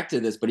goes back to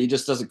this, but he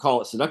just doesn't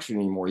call it seduction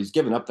anymore. He's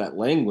given up that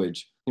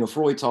language.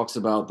 Freud talks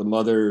about the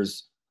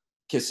mothers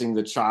kissing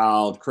the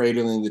child,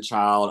 cradling the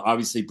child,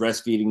 obviously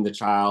breastfeeding the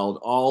child.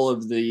 All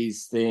of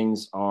these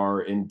things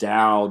are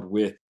endowed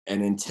with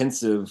an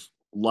intensive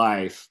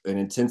life, an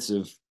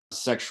intensive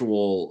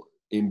sexual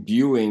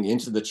imbuing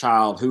into the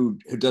child who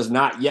does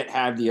not yet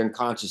have the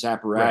unconscious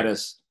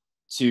apparatus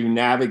to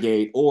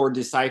navigate or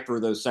decipher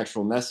those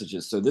sexual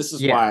messages. So this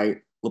is why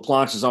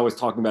Laplanche is always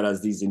talking about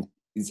as these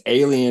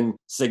alien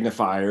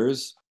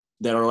signifiers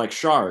that are like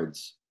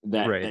shards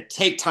that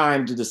take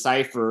time to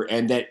decipher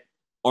and that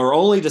are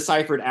only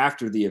deciphered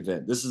after the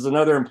event. This is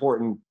another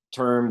important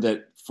term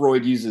that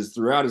Freud uses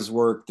throughout his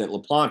work that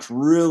Laplanche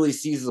really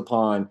seizes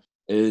upon,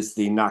 is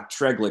the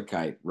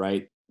Nachträglichkeit,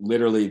 right?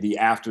 Literally the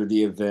after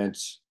the event,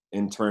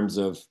 in terms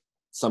of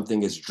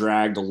something is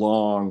dragged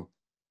along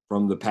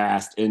from the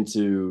past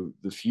into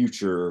the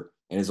future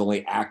and is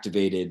only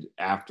activated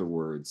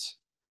afterwards.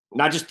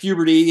 Not just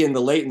puberty and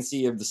the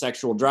latency of the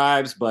sexual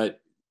drives, but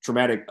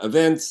traumatic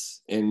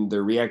events and the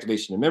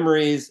reactivation of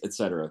memories,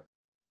 etc.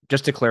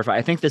 Just to clarify,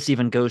 I think this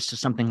even goes to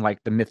something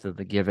like the myth of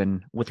the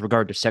given with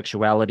regard to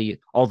sexuality,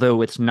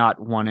 although it's not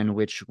one in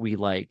which we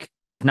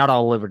not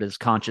all of it is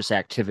conscious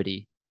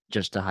activity,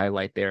 just to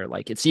highlight there.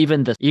 Like it's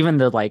even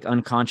the like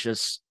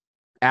unconscious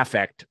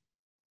affect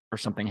or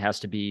something has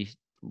to be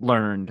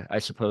learned, I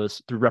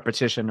suppose, through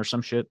repetition or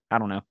some shit. I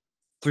don't know.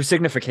 Through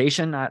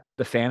signification, not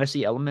the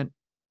fantasy element.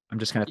 I'm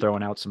just kind of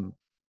throwing out some,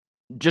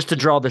 just to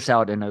draw this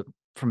out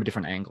from a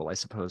different angle, I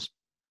suppose.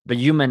 The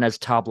human as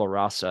tabula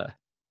rasa,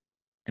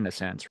 in a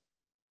sense.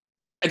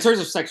 In terms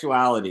of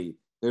sexuality,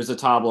 there's a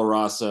tabula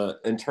rasa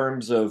in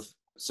terms of,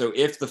 so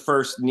if the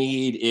first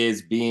need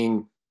is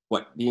being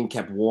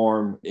kept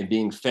warm and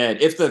being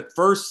fed, if the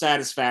first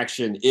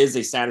satisfaction is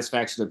a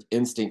satisfaction of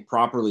instinct,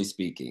 properly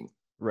speaking,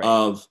 right,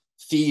 of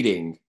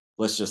feeding,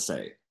 let's just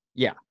say.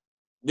 Yeah.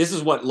 This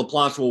is what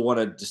Laplanche will want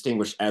to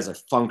distinguish as a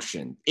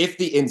function. If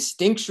the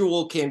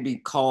instinctual can be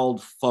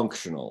called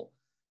functional,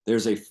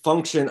 there's a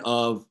function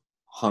of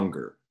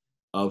hunger,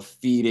 of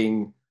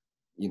feeding.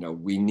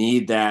 We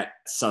need that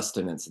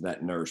sustenance,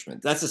 that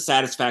nourishment. That's a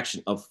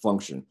satisfaction of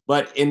function.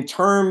 But in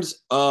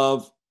terms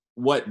of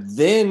what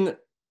then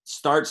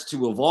starts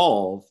to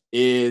evolve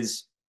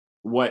is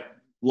what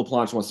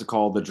Laplanche wants to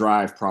call the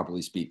drive,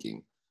 properly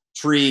speaking.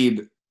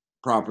 Trieb,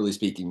 properly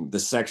speaking, the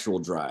sexual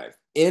drive.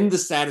 In the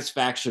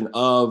satisfaction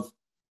of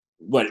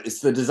it's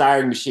the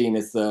desiring machine,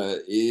 it's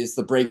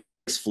the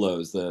brakes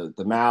flows, the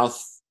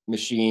mouth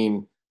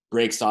machine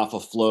breaks off a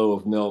flow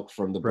of milk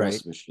from the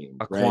breast machine.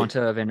 A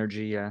quanta of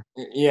energy, yeah.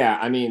 Yeah,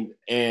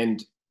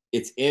 and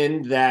it's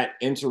in that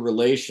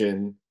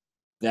interrelation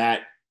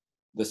that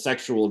the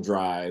sexual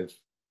drive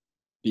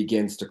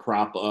begins to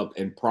crop up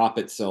and prop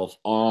itself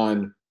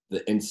on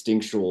the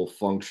instinctual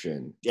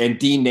function and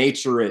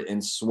denature it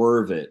and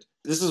swerve it.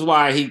 This is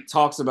why he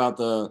talks about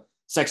the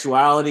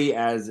sexuality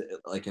as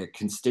like a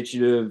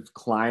constitutive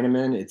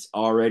Kleineman. It's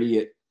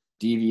already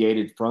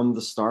deviated from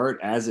the start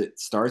as it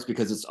starts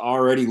because it's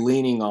already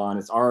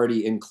it's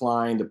already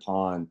inclined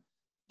upon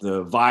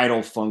the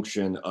vital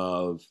function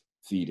of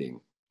feeding.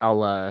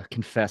 I'll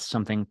confess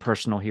something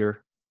personal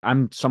here.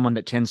 I'm someone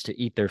that tends to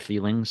eat their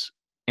feelings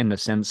in the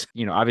sense,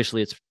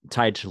 obviously it's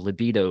tied to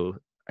libido.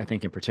 I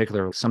think in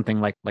particular, something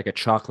like a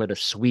chocolate, a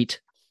sweet,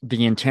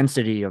 the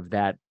intensity of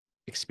that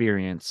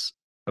experience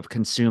of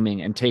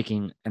consuming and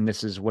taking, and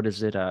this is, what's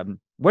the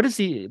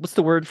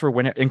word for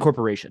when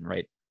incorporation,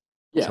 right?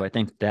 Yeah. So I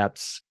think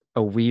that's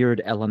a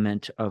weird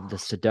element of the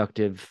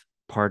seductive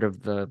part of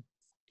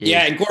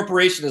yeah,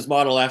 incorporation is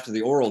modeled after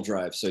the oral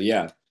drive. So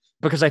yeah.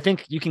 Because I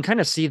think you can kind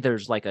of see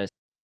there's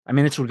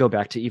this would go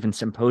back to even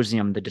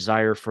Symposium, the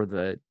desire for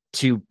the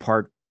two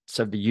parts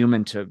of the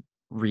human to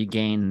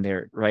regain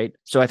their, right?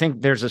 So I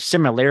think there's a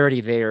similarity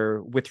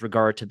there with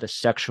regard to the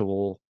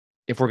sexual,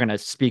 if we're going to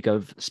speak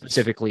of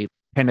specifically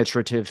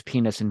penetrative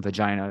penis and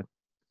vagina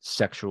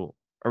sexual,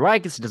 or I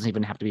guess it doesn't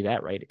even have to be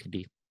that, right? It could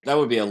be. That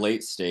would be a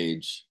late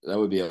stage. That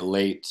would be a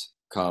late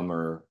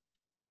comer,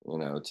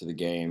 to the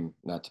game,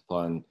 not to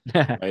pun,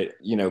 right?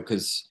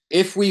 Because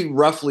if we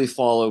roughly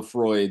follow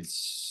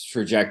Freud's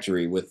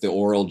trajectory with the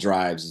oral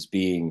drives as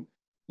being,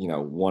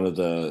 one of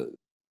the,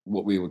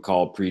 what we would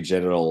call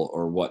pregenital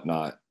or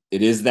whatnot,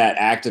 it is that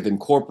act of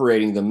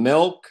incorporating the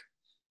milk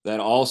that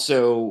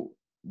also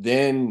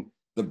then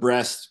the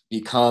breast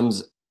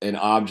becomes an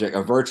object,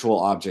 a virtual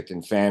object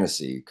in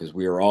fantasy, because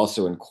we are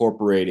also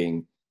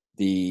incorporating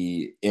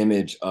the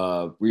image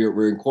of,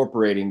 we're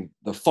incorporating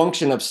the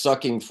function of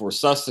sucking for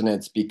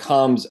sustenance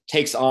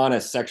takes on a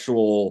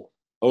sexual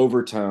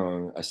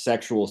overtone, a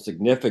sexual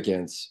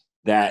significance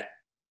that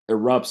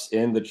erupts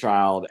in the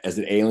child as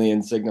an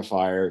alien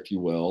signifier, if you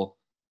will.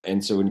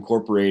 And so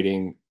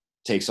incorporating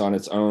takes on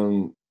its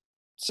own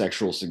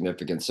sexual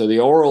significance. So the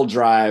oral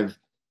drive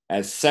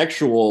as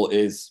sexual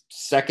is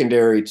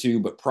secondary to,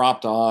 but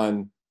propped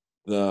on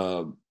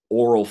the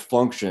oral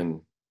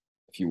function,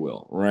 if you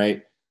will,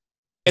 right?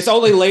 It's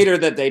only later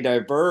that they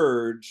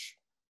diverge,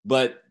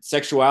 but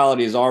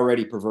sexuality is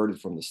already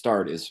perverted from the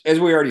start, as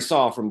we already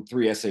saw from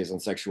 3 essays on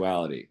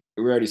sexuality.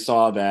 We already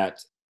saw that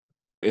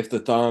if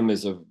the thumb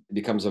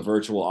becomes a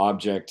virtual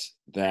object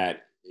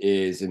that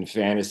is in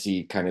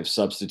fantasy kind of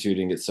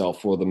substituting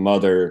itself for the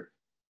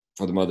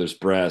mother's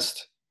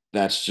breast,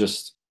 that's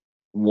just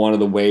one of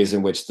the ways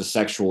in which the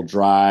sexual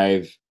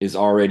drive is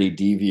already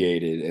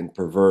deviated and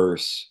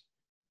perverse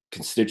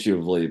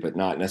constitutively, but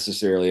not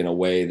necessarily in a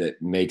way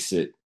that makes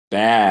it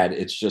bad.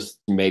 It just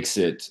makes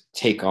it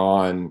take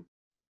on,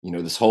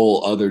 this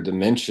whole other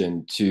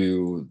dimension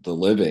to the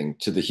living,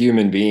 to the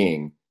human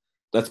being.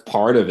 That's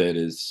part of it,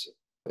 is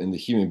in the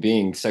human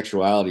being,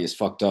 sexuality is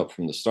fucked up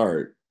from the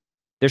start.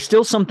 There's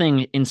still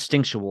something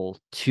instinctual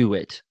to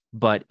it,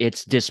 but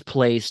it's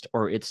displaced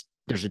or it's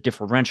there's a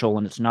differential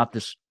and it's not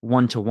this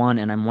one-to-one.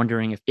 And I'm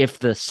wondering if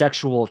the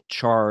sexual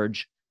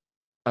charge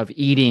of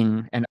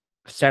eating and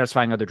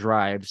satisfying other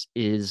drives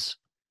is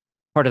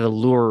part of the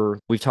lure.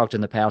 We've talked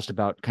in the past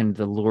about kind of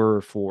the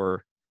lure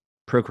for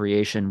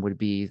procreation would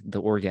be the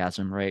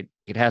orgasm, right?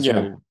 It has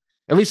no,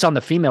 at least on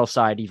the female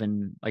side,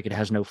 even like it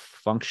has no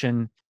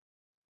function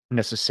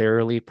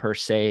necessarily per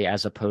se,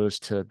 as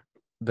opposed to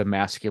the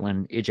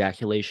masculine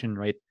ejaculation,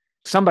 right?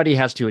 Somebody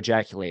has to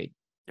ejaculate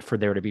for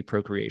there to be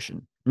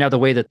procreation. Now, the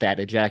way that that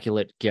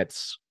ejaculate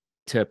gets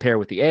to pair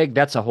with the egg,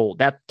 that's a whole,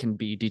 that can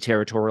be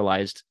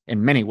deterritorialized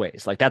in many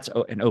ways. Like that's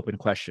an open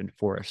question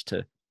for us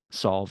to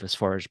solve as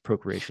far as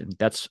procreation.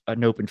 That's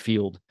an open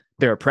field.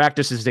 There are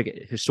practices that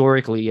get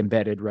historically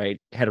embedded, right?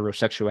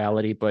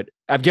 Heterosexuality, but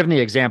I've given the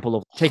example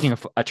of taking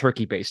a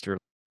turkey baster.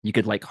 You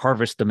could like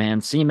harvest the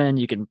man's semen.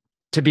 You can,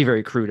 to be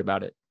very crude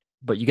about it,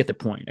 but you get the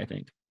point, I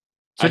think.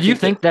 So do you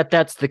think that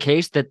that's the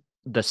case, that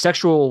the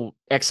sexual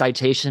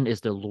excitation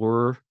is the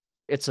lure?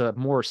 It's a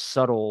more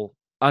subtle,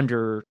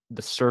 under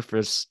the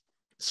surface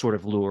sort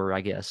of lure,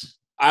 I guess.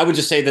 I would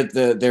just say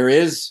that there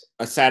is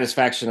a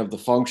satisfaction of the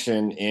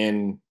function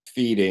in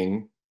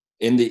feeding.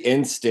 In the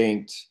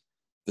instinct,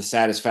 the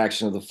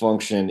satisfaction of the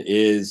function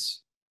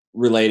is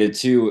related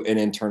to an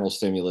internal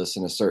stimulus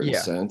in a certain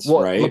sense,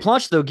 well, right?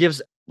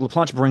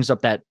 Laplanche brings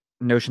up that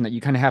notion that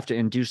you kind of have to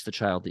induce the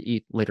child to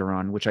eat later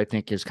on, which I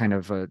think is kind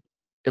of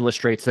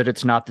illustrates that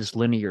it's not this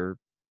linear.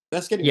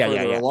 That's getting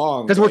further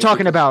along. Because we're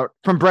talking about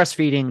from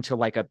breastfeeding to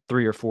like a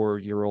 3 or 4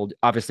 year old.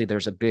 Obviously,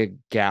 there's a big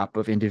gap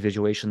of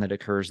individuation that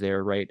occurs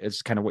there, right?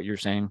 It's kind of what you're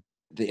saying.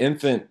 The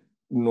infant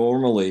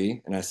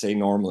normally, and I say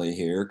normally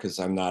here because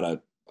I'm not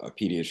a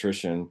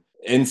pediatrician,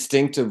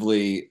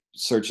 instinctively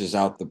searches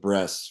out the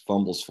breast,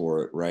 fumbles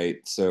for it, right?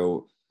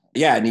 So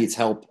yeah, it needs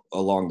help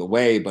along the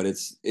way, but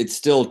it's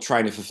still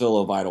trying to fulfill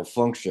a vital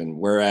function.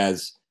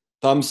 Whereas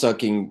thumb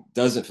sucking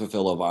doesn't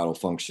fulfill a vital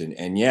function,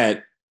 and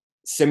yet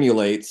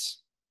simulates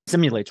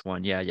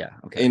one. Yeah.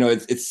 Okay.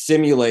 It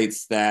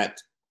simulates that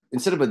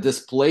instead of a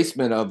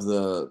displacement of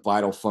the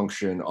vital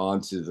function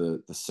onto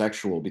the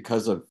sexual,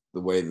 because of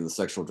the way that the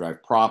sexual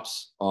drive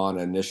props on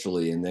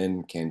initially and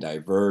then can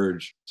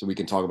diverge. So we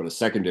can talk about a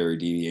secondary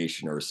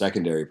deviation or a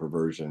secondary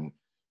perversion.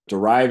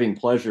 Deriving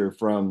pleasure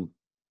from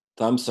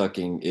thumb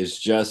sucking is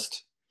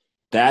just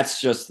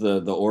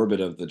the orbit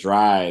of the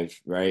drive,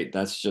 right?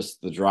 That's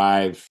just the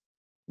drive,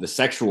 the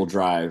sexual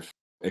drive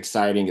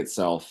exciting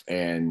itself.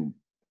 And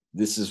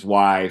this is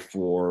why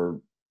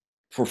for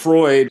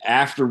Freud,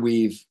 after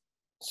we've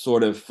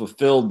sort of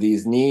fulfilled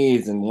these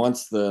needs, and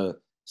once the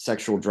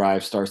sexual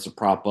drive starts to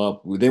prop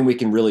up, then we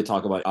can really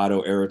talk about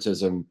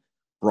autoerotism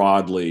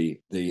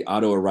broadly, the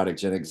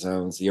autoerotogenic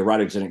zones, the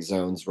erotogenic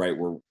zones, right,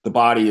 where the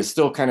body is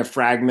still kind of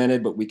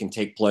fragmented, but we can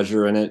take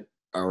pleasure in it,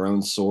 our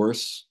own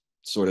source,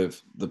 sort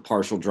of the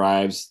partial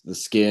drives, the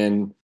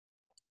skin,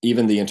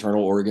 even the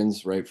internal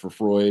organs, right, for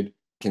Freud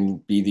can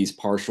be these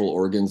partial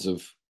organs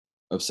of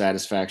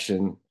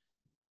satisfaction.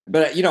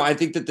 But, I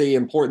think that the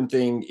important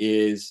thing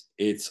is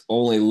it's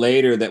only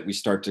later that we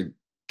start to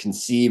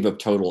conceive of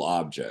total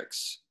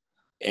objects,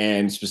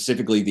 and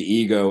specifically the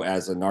ego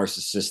as a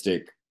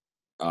narcissistic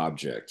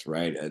object,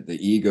 right? The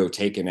ego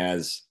taken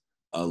as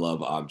a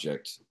love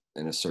object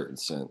in a certain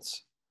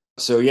sense.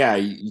 So, yeah,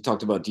 you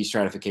talked about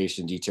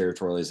destratification,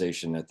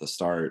 deterritorialization at the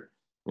start.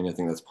 I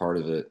think that's part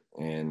of it.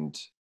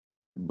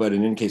 But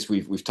in any case,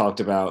 we've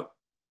talked about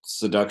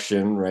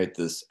seduction, right?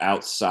 This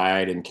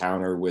outside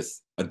encounter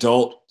with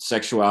adult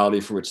sexuality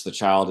for which the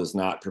child is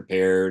not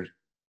prepared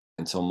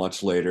until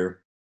much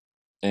later.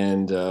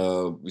 And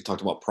we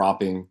talked about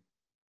propping,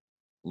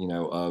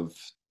 of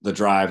the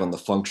drive on the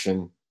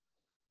function.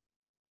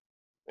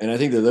 And I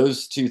think that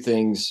those two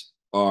things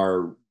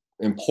are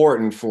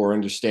important for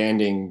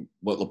understanding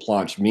what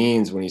Laplanche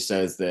means when he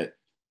says that,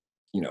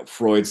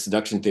 Freud's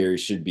seduction theory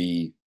should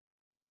be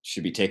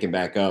taken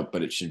back up,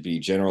 but it should be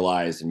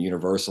generalized and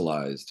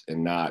universalized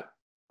and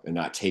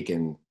not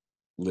taken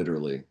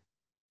literally.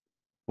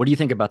 What do you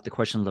think about the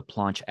question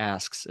Laplanche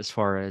asks as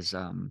far as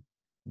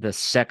the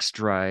sex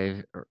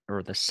drive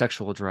or the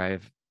sexual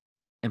drive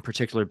in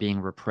particular being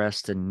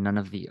repressed and none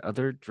of the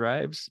other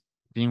drives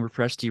being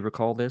repressed? Do you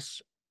recall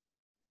this?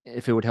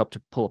 If it would help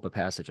to pull up a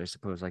passage, I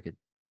suppose I could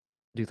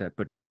do that.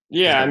 But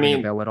yeah, ring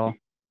a bell at all?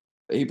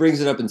 He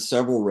brings it up in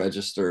several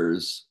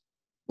registers,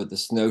 but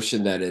this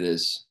notion that it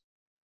is,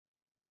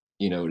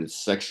 it is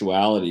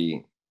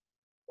sexuality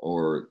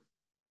or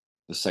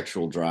the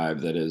sexual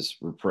drive that is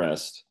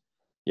repressed.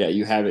 Yeah,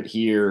 you have it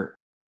here.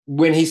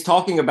 When he's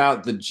talking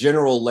about the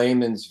general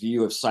layman's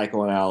view of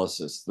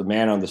psychoanalysis, the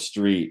man on the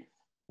street,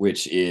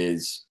 which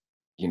is,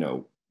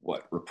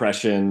 what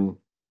repression,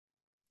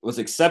 what's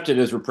accepted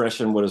as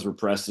repression, what is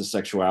repressed as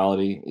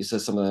sexuality. He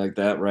says something like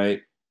that,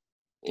 right?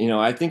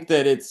 I think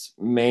that it's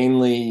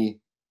mainly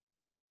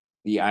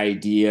the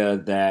idea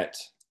that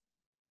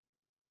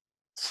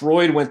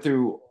Freud went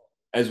through,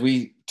 as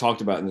we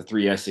talked about in the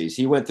 3 essays,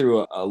 he went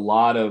through a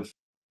lot of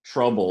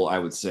trouble, I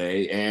would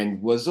say,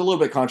 and was a little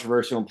bit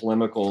controversial and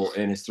polemical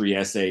in his 3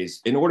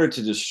 essays in order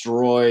to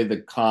destroy the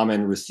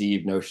common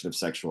received notion of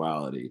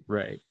sexuality.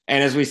 Right.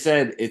 And as we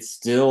said, it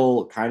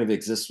still kind of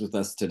exists with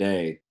us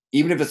today.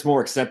 Even if it's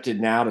more accepted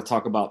now to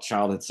talk about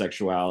childhood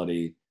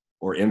sexuality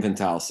or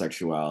infantile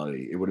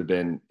sexuality,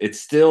 it's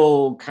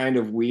still kind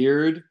of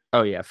weird.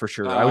 Oh yeah, for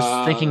sure. I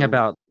was thinking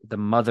about the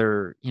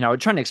mother, I was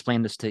trying to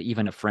explain this to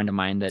even a friend of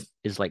mine that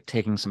is like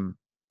taking some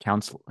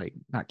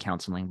not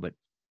counseling, but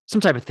some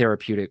type of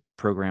therapeutic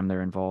program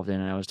they're involved in.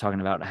 And I was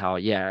talking about how,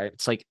 yeah,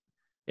 it's like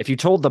if you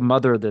told the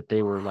mother that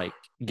they were like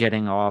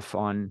getting off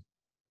on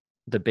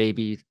the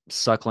baby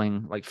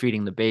suckling, like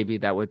feeding the baby,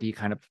 that would be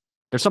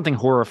there's something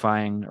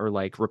horrifying or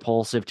like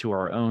repulsive to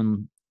our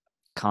own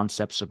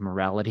concepts of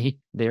morality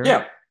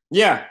there.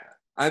 Yeah,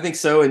 I think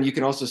so. And you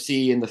can also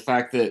see in the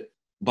fact that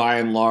by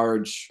and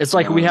large, it's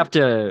like we have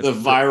to the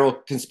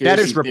viral conspiracy that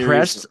is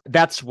repressed. theories,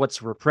 That's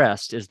what's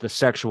repressed is the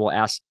sexual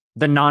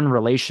the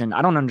non-relation.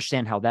 I don't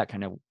understand how that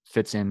kind of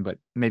fits in, but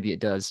maybe it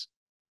does.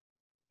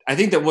 I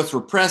think that what's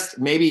repressed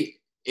maybe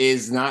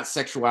is not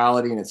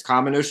sexuality in its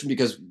common notion,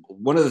 because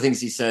one of the things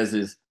he says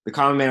is the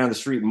common man on the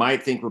street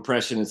might think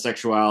repression and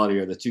sexuality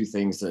are the two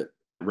things that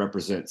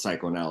represent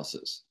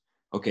psychoanalysis.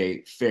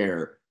 Okay,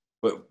 fair.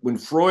 But when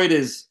Freud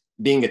is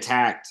being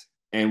attacked,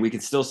 and we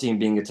can still see him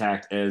being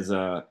attacked as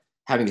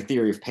having a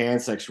theory of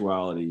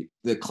pansexuality,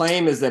 the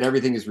claim is that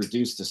everything is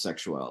reduced to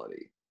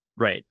sexuality.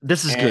 Right.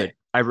 This is good.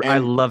 I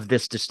love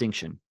this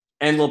distinction.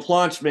 And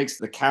Laplanche makes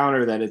the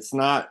counter that it's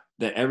not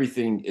that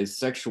everything is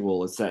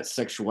sexual, it's that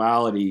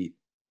sexuality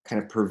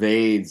kind of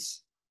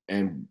pervades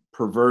and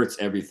perverts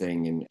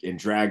everything and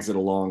drags it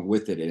along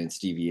with it in its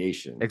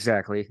deviation.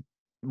 Exactly.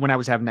 When I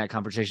was having that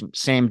conversation,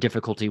 same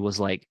difficulty was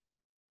like,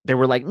 they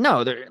were like,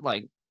 no, they're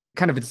like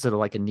kind of instead of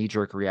like a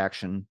knee-jerk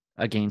reaction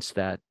against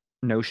that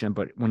notion.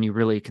 But when you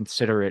really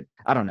consider it,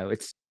 I don't know,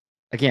 it's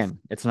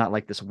not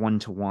like this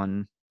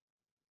one-to-one.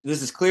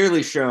 This is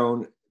clearly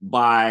shown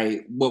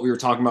by what we were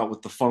talking about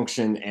with the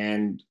function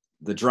and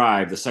the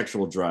drive, the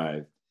sexual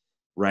drive,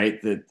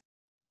 right?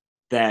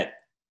 That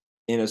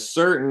in a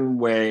certain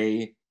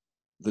way,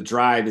 the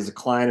drive is a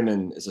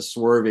Kleineman, is a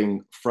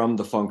swerving from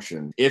the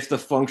function. If the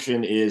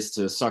function is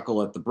to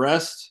suckle at the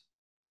breast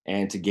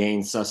and to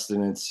gain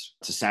sustenance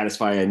to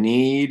satisfy a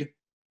need,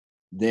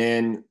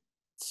 then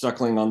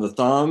suckling on the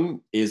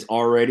thumb is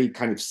already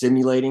kind of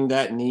simulating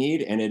that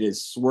need, and it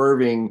is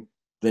swerving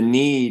the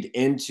need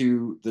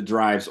into the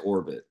drive's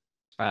orbit.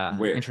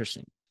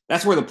 Interesting.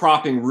 That's where the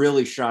propping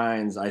really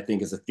shines, I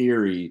think, as a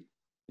theory,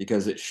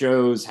 because it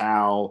shows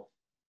how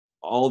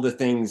all the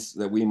things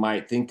that we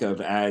might think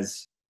of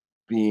as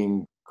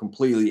being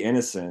completely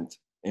innocent,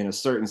 in a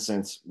certain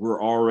sense,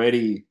 we're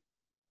already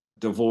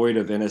devoid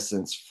of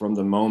innocence from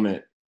the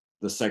moment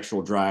the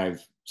sexual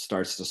drive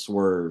starts to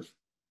swerve.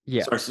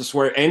 Yeah. Starts to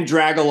swerve and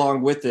drag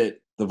along with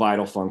it the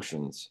vital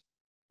functions,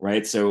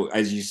 right? So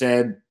as you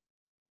said,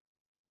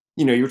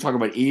 you were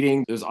talking about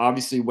eating. There's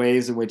obviously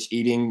ways in which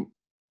eating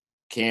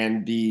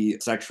can be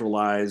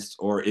sexualized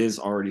or is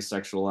already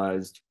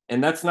sexualized.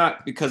 And that's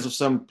not because of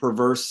some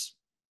perverse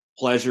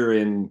pleasure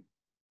in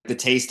the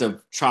taste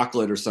of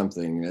chocolate or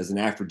something as an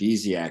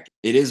aphrodisiac.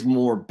 It is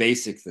more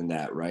basic than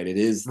that, right? It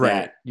is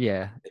right.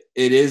 Yeah.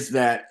 It is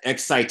that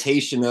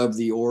excitation of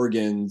the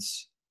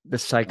organs. The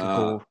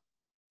psychical.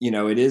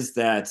 It is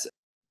that,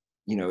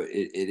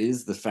 it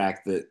is the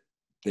fact that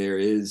there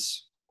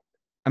is.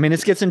 I mean,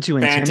 this gets into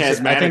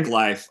phantasmatic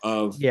life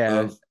of.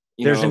 Yeah.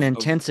 There's an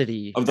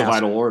intensity of the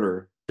vital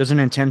order. There's an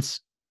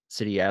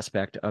intensity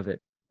aspect of it.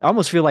 I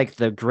almost feel like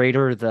the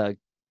greater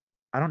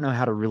I don't know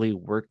how to really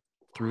work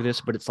through this,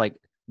 but it's like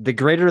the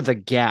greater the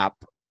gap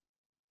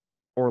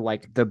or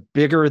like the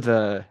bigger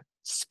the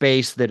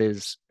space that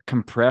is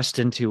compressed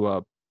into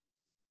a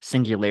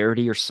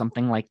singularity or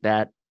something like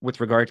that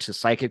with regard to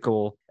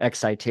psychical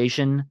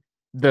excitation,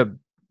 the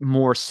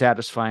more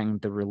satisfying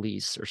the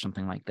release or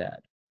something like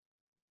that.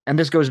 And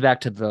this goes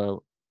back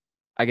to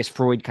I guess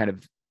Freud kind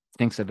of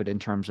thinks of it in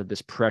terms of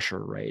this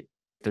pressure, right?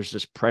 There's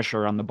this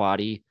pressure on the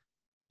body.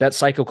 That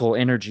psychical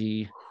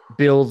energy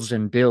builds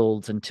and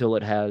builds until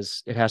it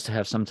has to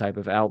have some type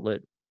of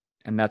outlet.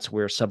 And that's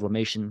where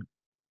sublimation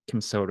can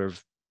sort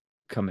of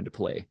come into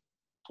play.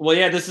 Well,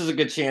 yeah, this is a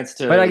good chance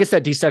to. But I guess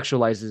that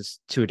desexualizes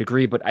to a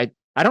degree, but I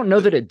don't know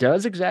that it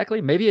does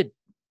exactly. Maybe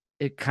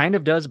it kind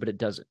of does, but it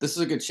doesn't. This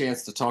is a good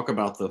chance to talk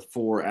about the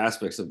 4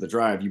 aspects of the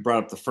drive. You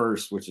brought up the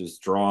first, which is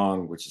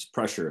drawing, which is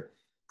pressure.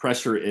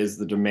 Pressure is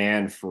the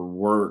demand for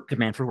work.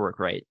 Demand for work,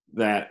 right.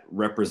 That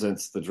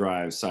represents the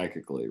drive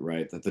psychically,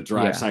 right? That the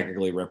drive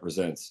psychically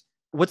represents.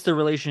 What's the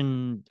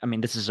relation? I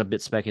mean, this is a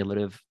bit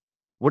speculative.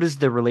 What is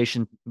the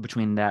relation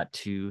between that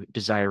to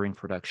desiring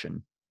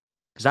production?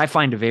 Because I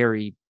find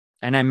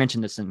and I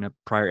mentioned this in a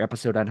prior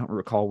episode, I don't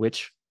recall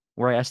which,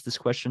 where I asked this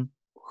question,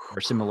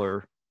 or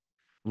similar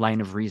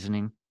line of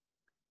reasoning.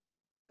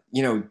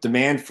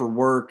 Demand for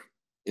work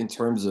in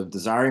terms of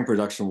desiring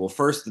production. Well,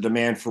 first, the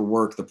demand for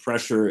work, the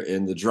pressure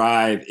and the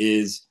drive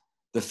is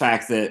the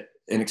fact that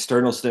an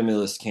external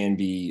stimulus can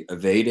be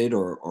evaded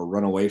or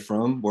run away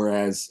from,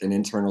 whereas an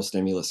internal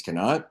stimulus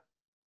cannot.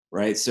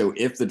 right? So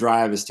if the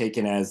drive is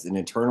taken as an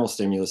internal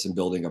stimulus and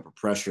building up a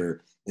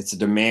pressure, it's a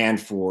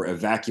demand for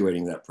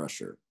evacuating that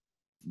pressure.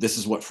 This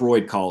is what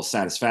Freud calls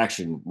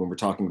satisfaction when we're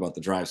talking about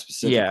the drive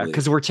specifically. Yeah,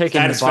 because we're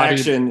taking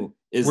satisfaction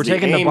is the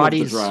aim of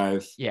the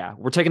drive. Yeah,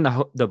 we're taking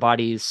the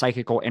body's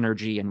psychical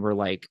energy and we're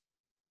like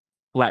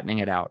flattening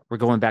it out. We're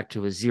going back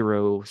to a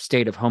zero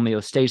state of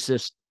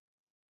homeostasis.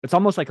 It's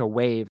almost like a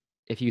wave.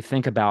 If you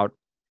think about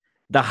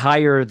the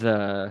higher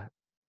the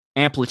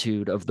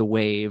amplitude of the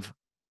wave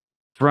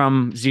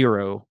from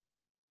zero,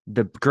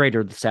 the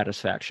greater the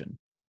satisfaction.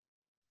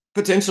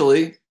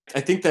 Potentially, I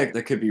think that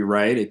could be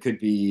right. It could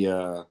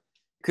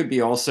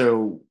be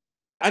also.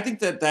 I think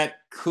that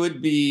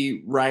could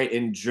be right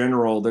in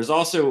general. There's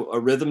also a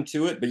rhythm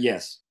to it, but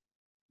yes.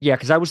 Yeah,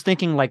 because I was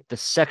thinking like the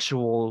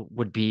sexual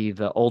would be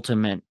the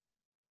ultimate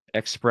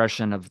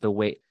expression of the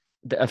way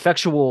the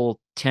effectual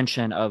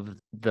tension of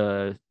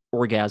the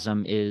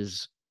orgasm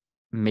is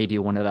maybe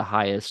one of the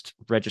highest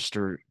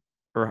registers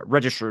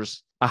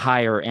a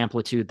higher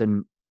amplitude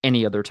than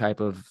any other type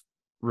of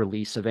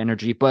release of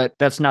energy. But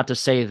that's not to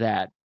say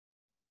that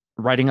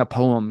writing a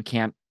poem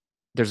can't,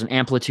 there's an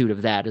amplitude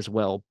of that as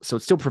well. So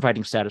it's still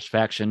providing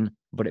satisfaction,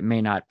 but it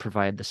may not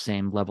provide the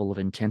same level of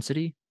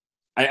intensity.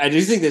 I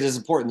do think that is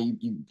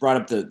important. You brought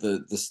up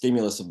the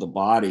stimulus of the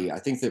body. I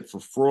think that for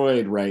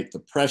Freud, right, the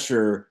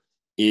pressure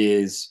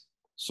is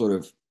sort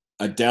of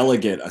a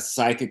delegate, a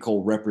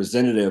psychical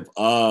representative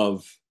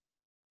of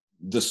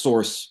the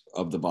source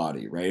of the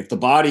body, right? If the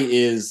body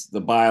is the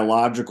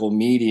biological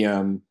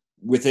medium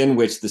within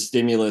which the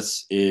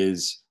stimulus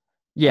is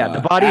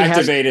the body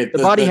activated,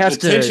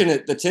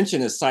 the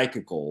tension is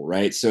psychical,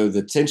 right? So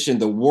the tension,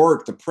 the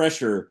work, the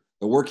pressure,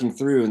 the working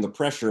through and the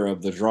pressure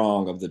of the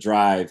drang, of the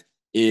drive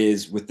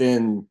is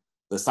within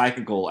the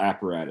psychical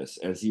apparatus,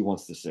 as he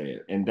wants to say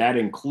it. And that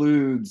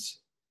includes,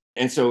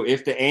 and so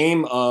if the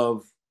aim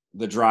of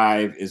the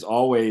drive is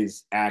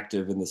always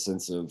active in the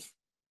sense of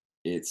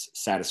its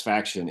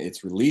satisfaction,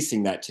 it's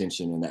releasing that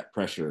tension and that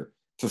pressure,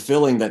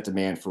 fulfilling that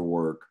demand for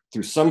work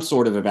through some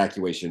sort of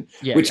evacuation,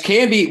 which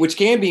can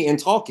be in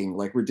talking,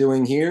 like we're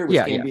doing here.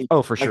 Be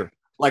for sure,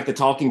 like the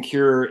talking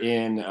cure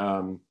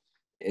in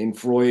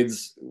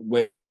Freud's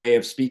way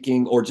of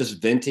speaking, or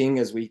just venting,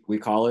 as we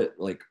call it,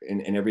 like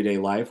in everyday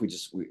life.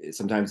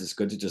 Sometimes it's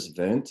good to just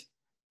vent.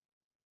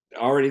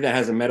 Already that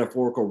has a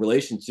metaphorical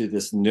relation to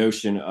this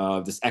notion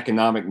of this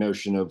economic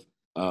notion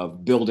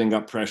of building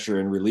up pressure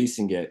and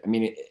releasing it. I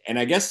mean, and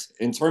I guess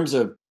in terms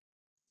of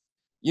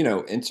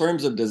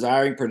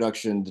desiring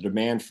production, the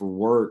demand for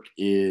work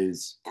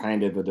is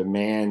kind of a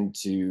demand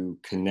to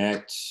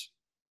connect,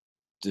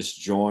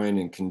 disjoin,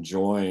 and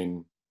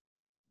conjoin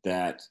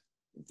that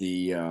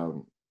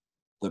the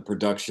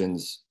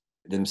productions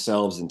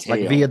themselves entail.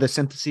 Like via the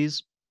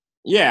syntheses?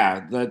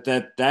 Yeah,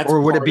 that's.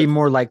 Or would it be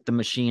more like the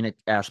machine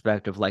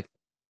aspect of like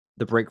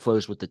the break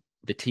flows with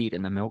the teat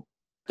and the milk?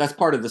 That's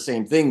part of the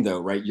same thing, though,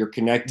 right? You're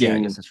connecting. Yeah,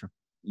 I guess that's true.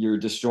 You're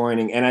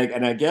disjoining, and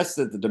I guess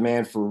that the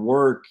demand for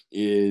work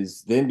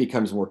then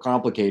becomes more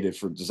complicated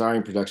for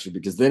desiring production,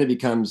 because then it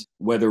becomes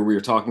whether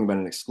we're talking about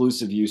an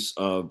exclusive use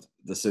of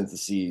the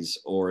syntheses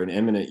or an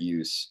imminent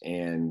use,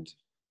 and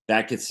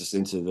that gets us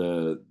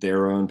into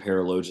their own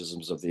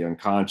paralogisms of the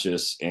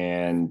unconscious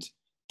and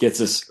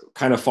gets us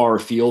kind of far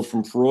afield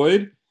from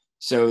Freud.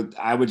 So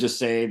I would just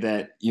say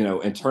that,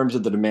 in terms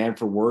of the demand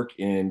for work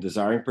in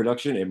desiring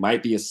production, it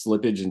might be a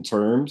slippage in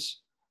terms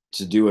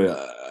to do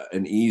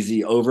an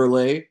easy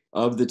overlay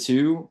of the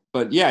two.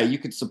 But yeah, you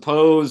could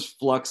suppose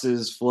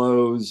fluxes,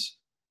 flows,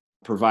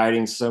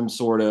 providing some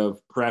sort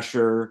of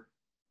pressure,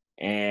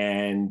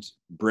 and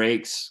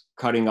breaks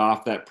cutting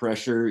off that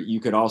pressure. You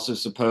could also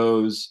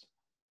suppose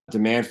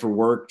demand for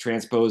work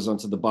transposed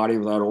onto the body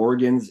without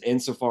organs,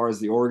 insofar as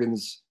the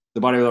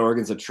body without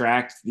organs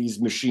attract these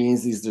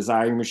machines, these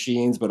desiring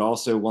machines, but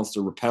also wants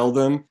to repel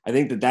them. I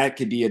think that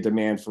could be a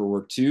demand for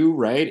work too,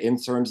 right?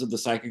 In terms of the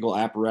psychical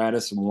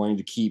apparatus and wanting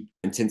to keep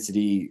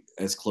intensity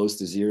as close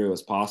to zero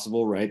as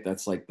possible, right?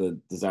 That's like the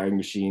desiring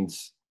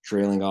machines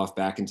trailing off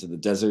back into the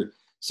desert.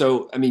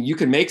 So, I mean, you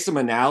can make some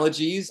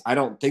analogies. I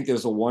don't think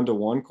there's a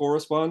one-to-one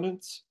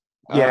correspondence.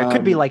 Yeah, it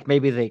could be like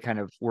maybe they kind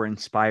of were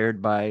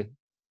inspired by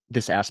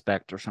this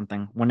aspect or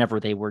something whenever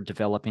they were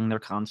developing their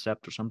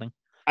concept or something.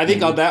 I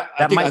think on that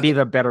might be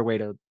the better way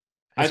to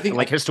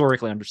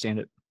historically understand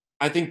it.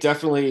 I think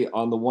definitely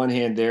on the one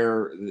hand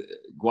there,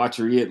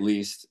 Guattari at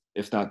least,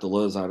 if not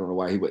Deleuze, I don't know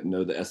why he wouldn't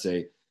know the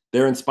essay.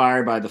 They're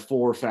inspired by the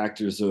four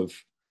factors of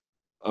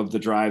the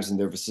drives and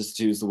their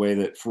vicissitudes, the way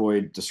that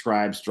Freud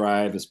describes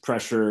drive as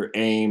pressure,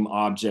 aim,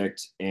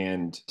 object,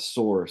 and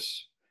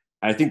source.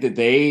 I think that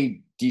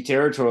they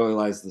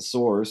deterritorialize the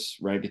source,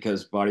 right?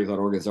 Because body without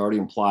organs already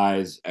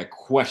implies a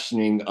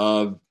questioning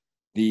of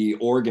the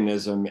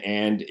organism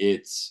and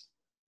its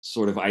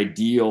sort of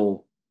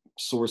ideal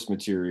source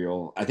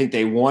material. I think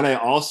they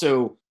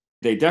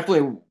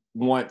definitely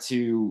want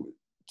to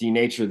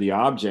denature the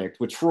object,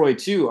 which Freud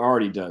too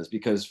already does,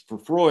 because for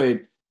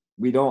Freud,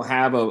 we don't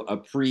have a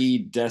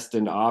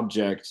predestined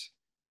object,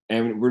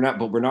 and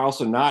we're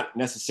also not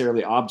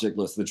necessarily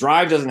objectless. The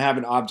drive doesn't have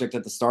an object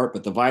at the start,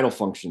 but the vital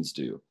functions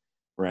do,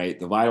 right?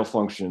 The vital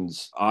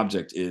functions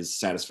object is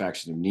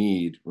satisfaction of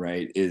need,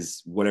 right?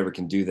 Is whatever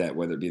can do that,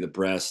 whether it be the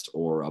breast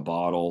or a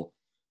bottle,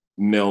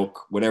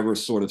 milk, whatever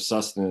sort of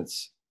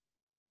sustenance.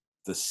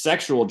 The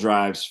sexual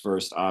drive's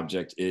first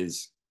object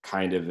is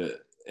kind of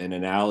an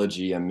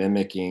analogy, a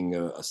mimicking,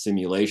 a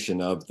simulation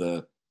of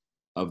the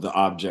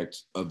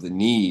object of the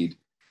need,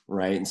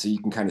 right? And so you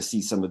can kind of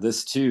see some of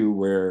this too,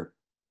 where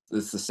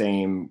it's the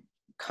same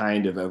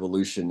kind of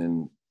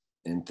evolution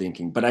in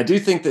thinking. But I do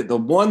think that the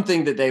one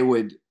thing that they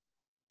would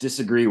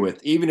disagree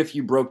with, even if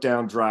you broke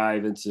down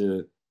drive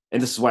into,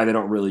 and this is why they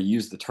don't really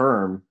use the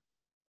term,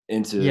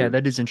 into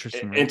that is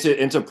interesting, right?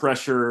 into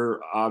pressure,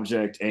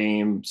 object,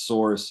 aim,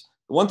 source.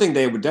 The one thing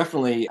they would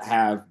definitely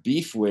have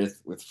beef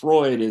with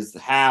Freud is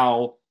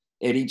how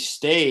at each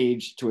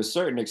stage, to a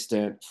certain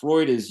extent,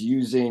 Freud is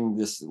using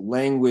this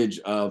language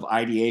of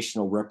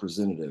ideational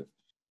representative,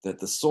 that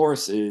the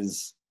source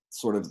is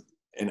sort of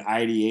an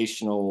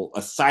ideational,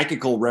 a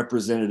psychical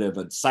representative,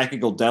 a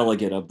psychical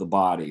delegate of the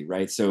body,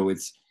 right? So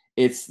it's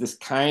this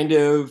kind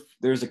of,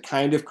 there's a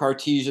kind of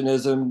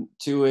Cartesianism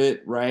to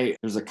it, right?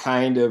 There's a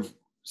kind of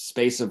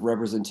space of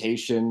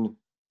representation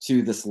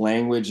to this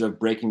language of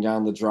breaking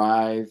down the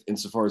drive,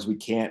 insofar as we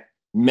can't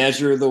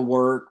measure the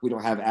work. We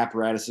don't have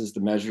apparatuses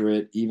to measure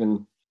it.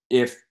 Even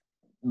if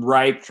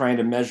Reich trying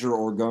to measure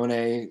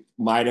orgone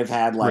might have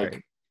had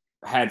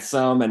had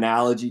some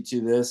analogy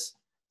to this.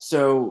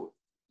 So,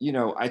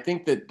 I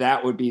think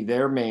that would be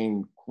their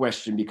main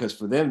question, because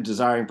for them,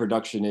 desiring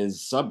production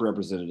is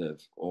sub-representative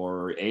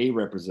or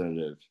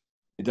a-representative.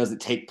 It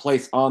doesn't take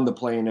place on the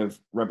plane of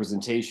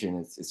representation.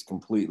 It's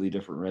completely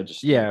different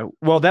register. Yeah,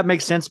 well, that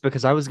makes sense,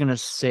 because I was going to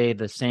say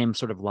the same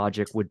sort of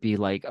logic would be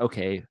like,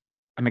 okay,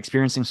 I'm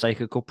experiencing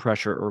psychical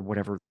pressure or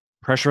whatever,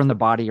 pressure in the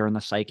body or in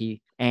the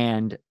psyche,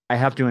 and I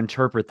have to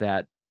interpret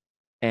that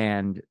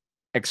and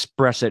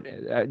express it.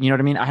 You know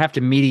what I mean? I have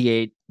to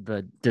mediate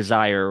the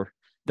desire,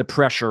 the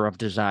pressure of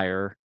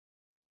desire,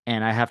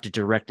 and I have to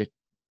direct it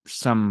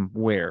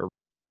somewhere.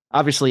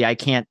 Obviously, I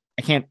can't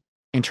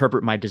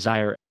interpret my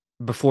desire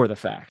before the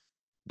fact.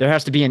 There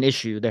has to be an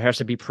issue. There has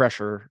to be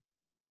pressure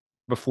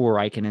before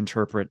I can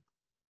interpret.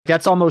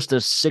 That's almost a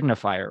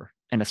signifier,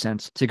 in a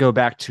sense. To go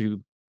back to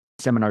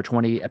Seminar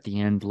 20 at the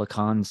end,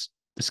 Lacan's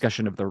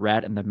discussion of the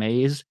rat and the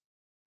maze,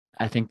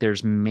 I think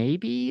there's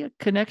maybe a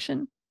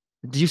connection.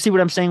 Do you see what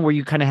I'm saying? Where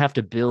you kind of have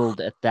to build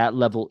at that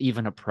level,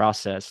 even a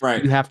process.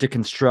 Right. You have to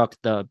construct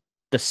the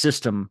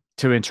system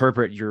to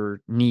interpret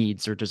your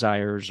needs or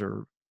desires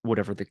or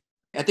whatever.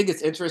 I think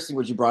it's interesting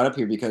what you brought up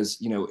here, because,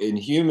 in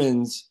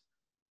humans,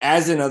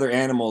 as in other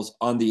animals,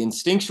 on the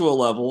instinctual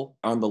level,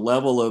 on the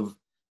level of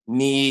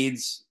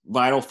needs,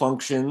 vital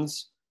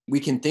functions, we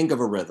can think of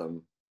a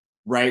rhythm,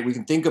 right? We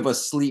can think of a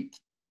sleep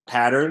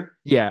pattern.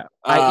 Yeah.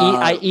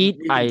 I eat,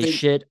 I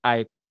shit,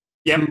 I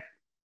Yep. poop,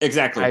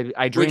 Exactly.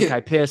 I drink,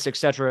 I piss,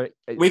 etc.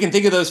 We can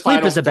think of those.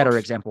 Sleep is a better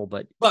example,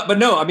 but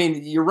no, I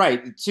mean, you're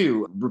right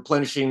too.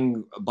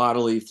 Replenishing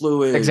bodily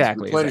fluids,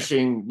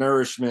 replenishing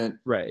nourishment,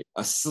 right?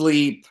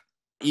 Sleep,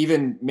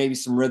 even maybe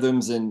some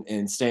rhythms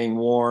and staying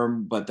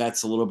warm, but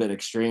that's a little bit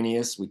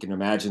extraneous. We can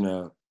imagine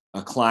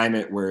a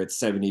climate where it's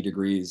 70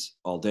 degrees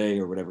all day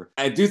or whatever.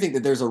 I do think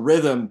that there's a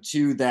rhythm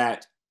to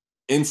that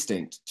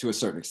instinct to a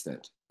certain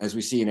extent, as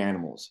we see in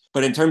animals.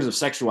 But in terms of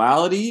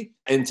sexuality,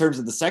 in terms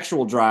of the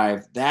sexual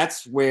drive,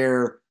 that's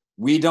where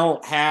we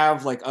don't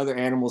have, like other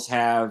animals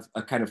have,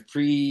 a kind of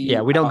we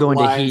don't go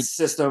into heat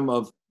system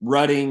of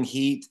rutting,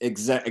 heat,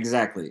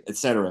 exactly,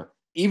 etc.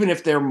 Even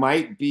if there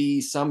might be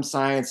some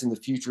science in the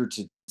future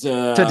to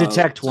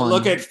detect one,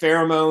 look at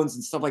pheromones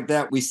and stuff like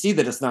that, we see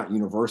that it's not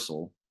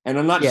universal. And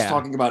I'm not just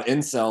talking about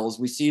incels.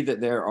 We see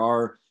that there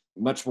are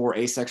much more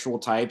asexual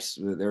types.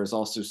 There's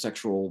also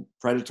sexual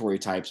predatory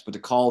types. But to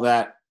call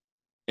that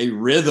a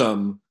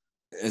rhythm,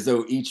 as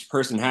though each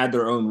person had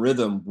their own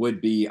rhythm, would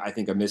be, I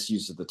think, a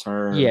misuse of the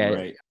term. Yeah,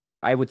 right?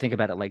 I would think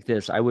about it like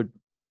this. I would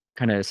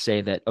kind of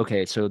say that,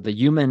 okay, so the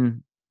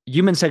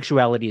human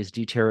sexuality is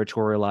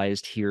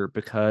deterritorialized here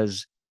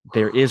because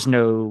there's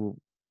no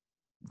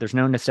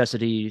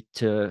necessity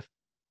to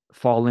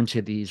fall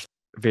into these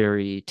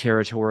very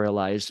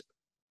territorialized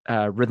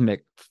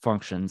rhythmic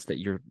functions that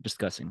you're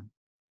discussing,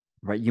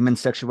 right? Human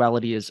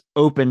sexuality is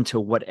open to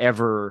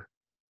whatever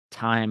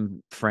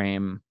time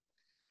frame.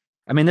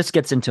 I mean, this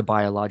gets into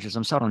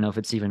biologism, so I don't know if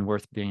it's even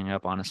worth bringing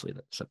up, honestly.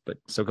 So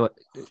go ahead.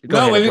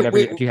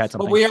 If you had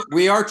something.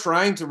 We are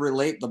trying to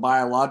relate the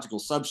biological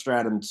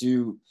substratum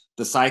to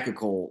the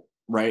psychical,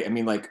 right? I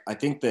mean, I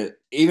think that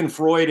even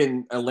Freud,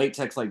 in a late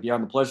text like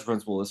Beyond the Pleasure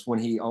Principle, is when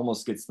he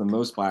almost gets the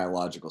most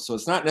biological. So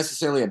it's not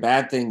necessarily a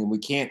bad thing, and we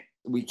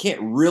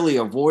can't really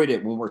avoid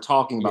it when we're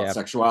talking about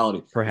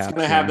sexuality. Perhaps it's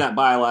going to have that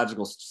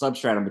biological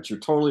substratum, but you're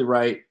totally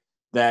right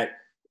that,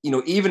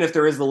 even if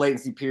there is the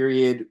latency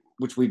period,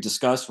 which we've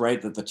discussed,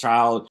 right, that the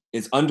child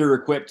is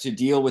under-equipped to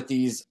deal with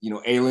these,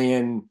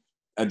 alien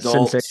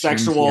adult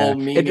sexual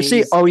meanings.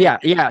 See,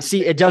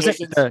 it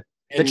doesn't,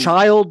 the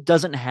child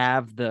doesn't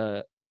have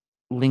the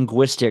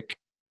linguistic,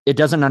 it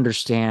doesn't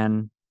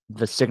understand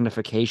the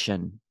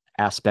signification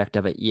aspect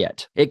of it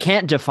yet. It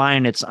can't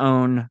define its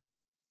own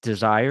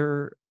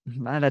desire.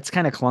 That's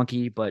kind of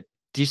clunky, but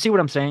do you see what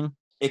I'm saying?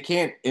 It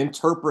can't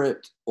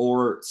interpret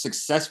or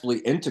successfully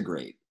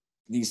integrate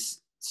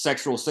these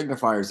sexual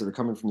signifiers that are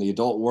coming from the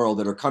adult world,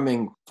 that are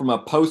coming from a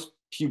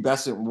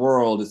post-pubescent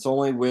world. It's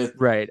only with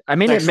Right. I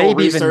mean, it sexual may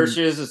be even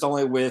researches. It's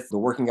only with the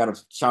working out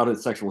of childhood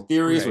sexual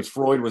theories, right. which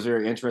Freud was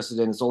very interested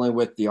in. It's only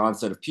with the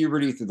onset of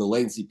puberty through the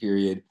latency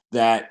period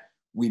that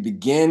we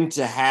begin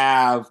to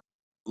have,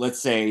 let's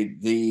say,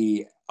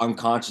 the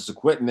unconscious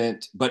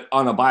equipment. But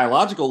on a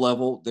biological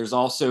level, there's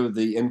also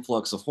the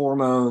influx of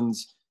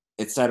hormones,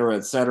 et cetera,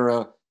 et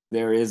cetera.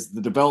 There is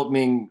the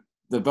development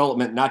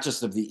not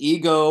just of the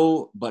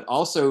ego, but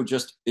also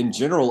just in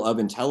general of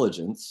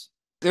intelligence.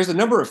 There's a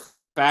number of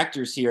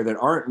factors here that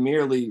aren't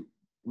merely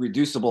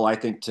reducible, I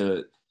think,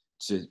 to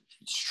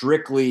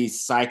strictly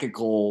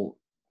psychical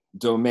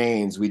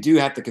domains. We do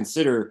have to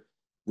consider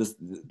this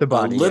The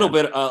body, a little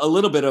yeah. bit a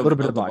little bit A of, little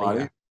bit of of the body, body.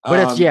 yeah.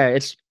 But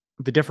it's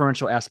the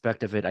differential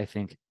aspect of it, I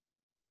think,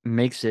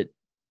 makes it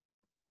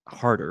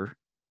harder, And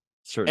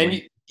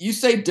certainly. you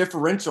say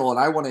differential, and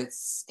I want to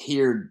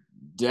hear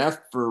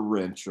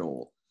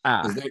deferential,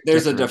 because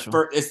there's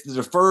Differential. it's the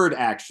deferred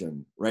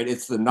action, right?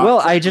 It's the not Well,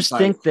 I present just type.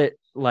 think that It's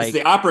like,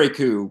 the après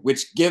coup,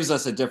 which gives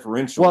us a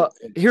differential well,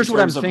 in here's what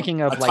I'm terms of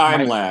thinking a of, like time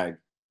my lag.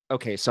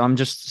 okay, so I'm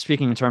just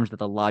speaking in terms of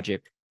the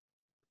logic.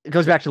 It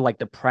goes back to like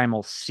the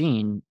primal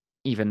scene,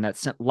 even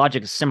that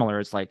logic is similar.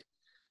 It's like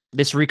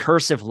this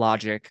recursive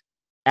logic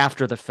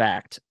after the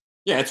fact.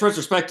 Yeah, it's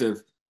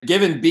retrospective.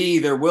 Given B,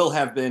 there will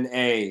have been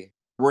A,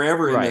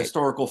 wherever in the Right.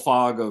 historical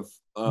fog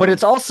But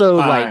it's of also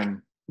like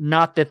time.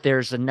 not that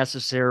there's a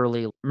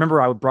necessarily,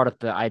 remember I brought up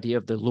the idea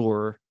of the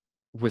lure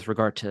with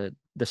regard to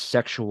the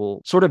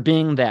sexual sort of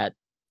being that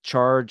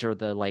charge or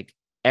the like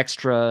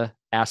extra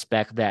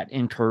aspect that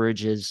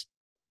encourages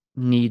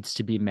needs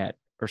to be met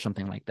or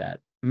something like that.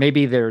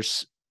 Maybe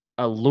there's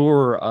a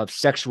lure of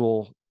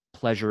sexual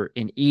pleasure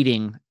in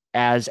eating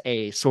as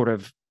a sort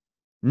of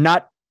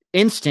not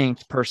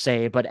instinct per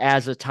se, but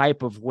as a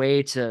type of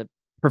way to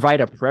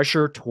provide a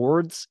pressure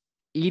towards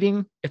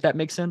eating, if that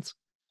makes sense.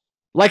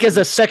 Like as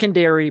a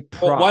secondary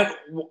Well, prop,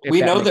 if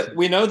that makes sense.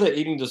 we know that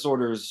eating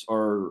disorders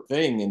are a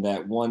thing, and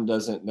that one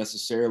doesn't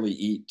necessarily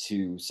eat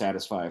to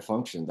satisfy a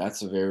function.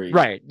 That's a very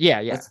Right.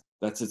 Yeah. Yeah.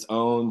 that's its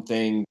own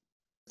thing.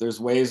 There's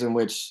ways in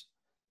which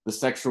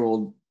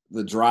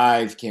the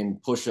drive can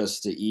push us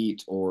to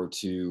eat, or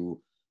to,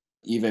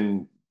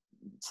 even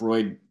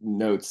Freud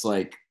notes,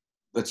 like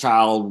the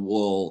child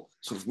will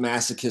sort of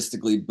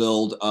masochistically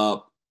build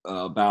up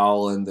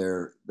bowel in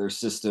their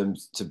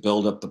systems to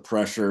build up the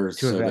pressure,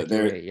 To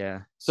evacuate.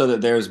 Yeah. so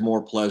that there's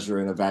more pleasure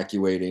in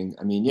evacuating.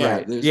 I mean, yeah,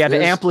 Right. Yeah. The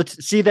there's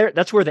amplitude. See there.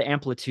 That's where the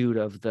amplitude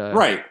of the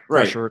right.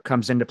 pressure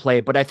comes into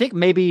play. But I think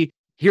maybe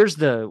here's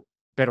the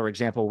better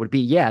example would be,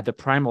 yeah, the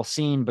primal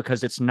scene,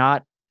 because it's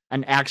not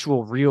an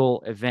actual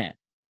real event.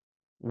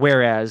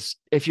 Whereas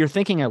if you're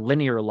thinking a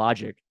linear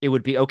logic, it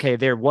would be okay,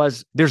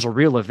 there's a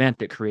real event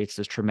that creates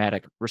this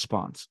traumatic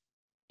response.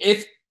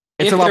 If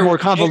It's a lot more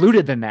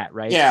convoluted than that,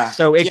 right? Yeah,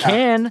 So it yeah.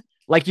 can,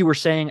 like you were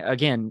saying,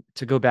 again,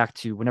 to go back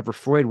to whenever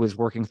Freud was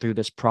working through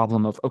this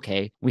problem of,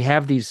 okay, I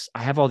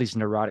have all these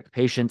neurotic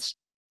patients.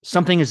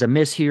 Something is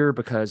amiss here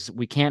because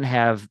we can't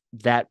have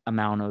that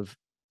amount of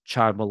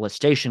child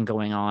molestation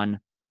going on.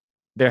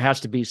 There has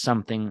to be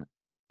something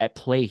at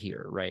play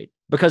here, right?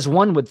 Because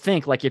one would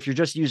think, like, if you're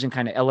just using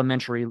kind of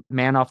elementary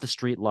man off the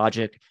street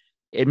logic,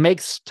 it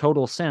makes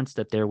total sense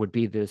that there would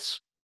be this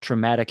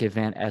traumatic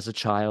event as a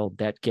child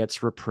that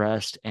gets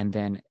repressed and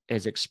then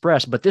is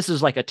expressed. But this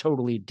is like a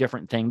totally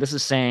different thing. This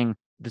is saying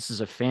this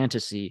is a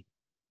fantasy.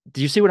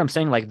 Do you see what I'm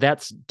saying? Like,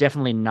 that's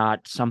definitely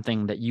not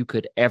something that you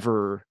could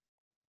ever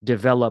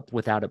develop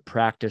without a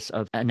practice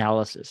of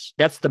analysis.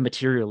 That's the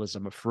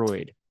materialism of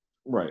Freud.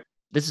 Right.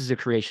 This is a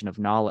creation of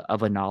knowledge,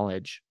 of a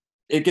knowledge.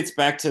 It gets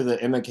back to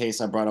the Emma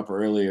case I brought up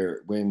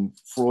earlier, when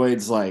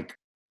Freud's like,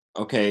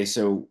 okay,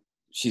 so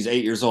she's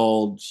 8 years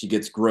old, she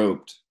gets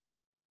groped,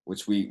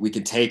 which we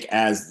could take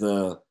as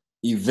the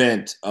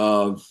event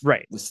of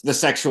Right. the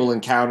sexual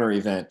encounter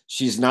event.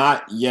 She's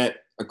not yet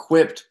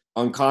equipped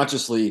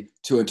unconsciously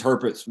to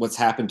interpret what's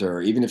happened to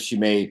her, even if she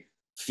may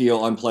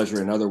feel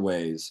unpleasure in other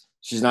ways.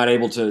 She's not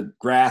able to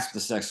grasp the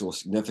sexual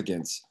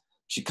significance.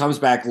 She comes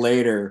back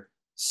later,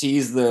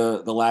 sees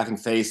the laughing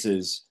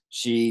faces.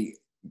 She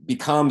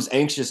becomes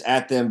anxious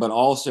at them, but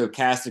also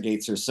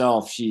castigates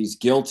herself. She's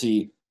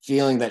guilty,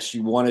 feeling that she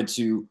wanted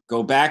to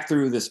go back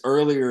through this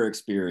earlier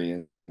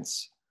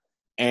experience.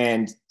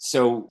 And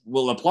so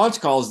what Laplanche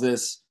calls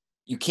this,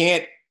 you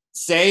can't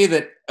say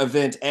that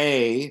event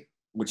A,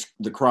 which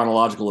the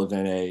chronological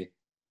event A,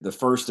 the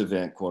first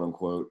event, quote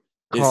unquote,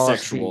 is Cause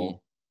sexual. B.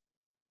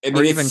 I mean,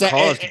 Or even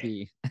caused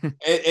B.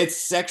 it's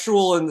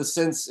sexual in the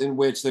sense in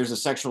which there's a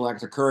sexual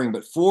act occurring,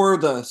 but for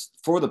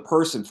the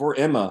person, for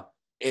Emma,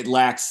 it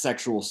lacks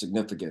sexual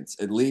significance.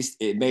 At least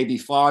it may be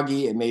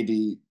foggy,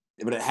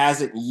 but it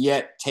hasn't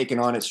yet taken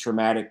on its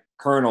traumatic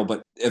kernel.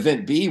 But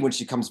event B, when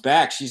she comes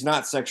back, she's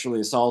not sexually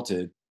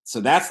assaulted,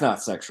 so that's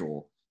not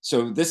sexual.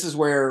 So this is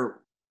where,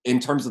 in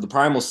terms of the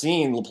primal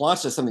scene,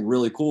 Laplanche does something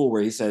really cool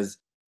where he says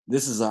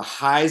this is a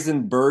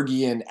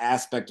Heisenbergian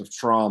aspect of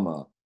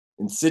trauma.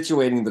 In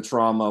situating the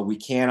trauma, we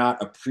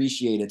cannot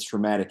appreciate its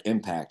traumatic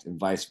impact, and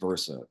vice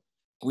versa.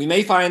 We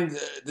may find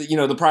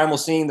the primal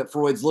scene that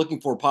Freud's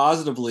looking for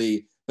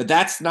positively, but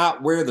that's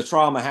not where the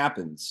trauma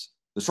happens.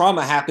 The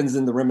trauma happens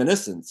in the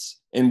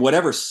reminiscence, and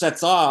whatever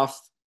sets off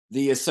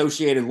the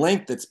associated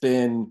link that's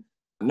been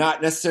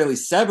not necessarily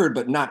severed,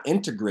 but not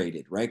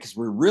integrated, right? Because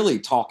we're really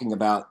talking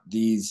about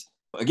these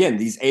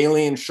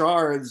alien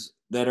shards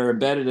that are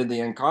embedded in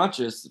the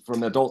unconscious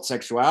from adult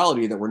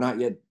sexuality that we're not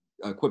yet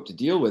equipped to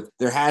deal with.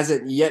 There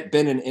hasn't yet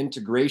been an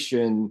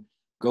integration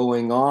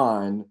going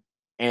on,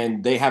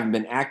 and they haven't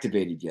been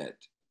activated yet.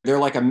 They're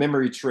like a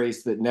memory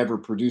trace that never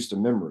produced a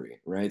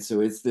memory, right? So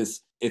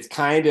it's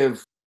kind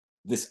of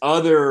this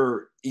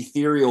other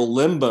ethereal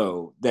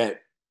limbo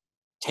that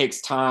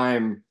takes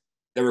time,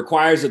 that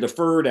requires a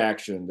deferred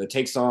action, that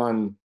takes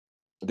on,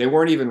 they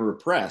weren't even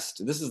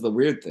repressed. This is the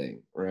weird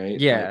thing, right?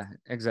 Yeah,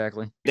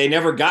 exactly. They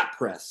never got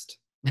pressed.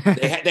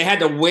 They had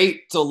to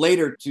wait till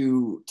later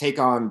to take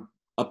on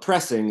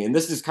oppressing, and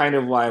this is kind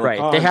of why right.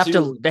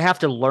 Lacan They have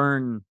to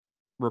learn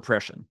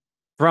repression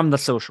from the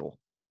social.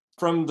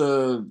 From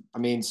the,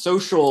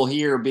 social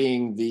here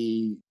being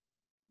the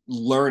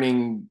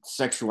learning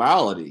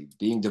sexuality,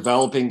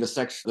 developing the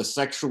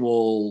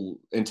sexual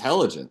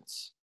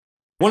intelligence.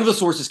 One of the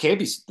sources can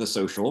be the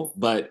social,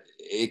 but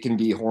it can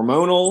be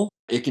hormonal.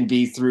 It can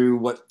be through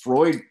what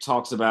Freud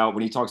talks about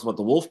when he talks about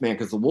the Wolfman,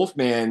 because the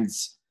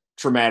Wolfman's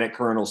traumatic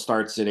kernel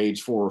starts at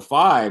age 4 or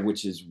 5,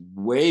 which is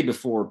way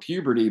before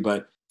puberty,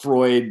 but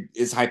Freud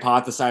is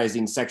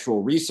hypothesizing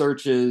sexual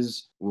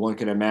researches. One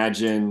can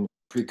imagine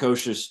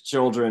precocious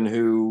children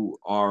who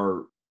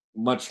are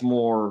much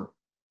more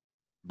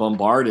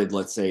bombarded,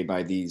 let's say,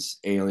 by these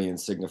alien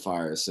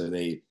signifiers. So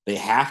they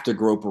have to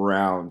grope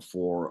around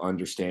for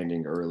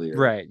understanding earlier.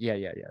 Right. Yeah.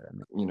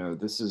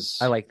 This is,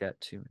 I like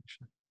that too,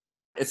 actually.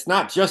 It's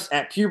not just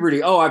at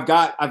puberty. Oh, I've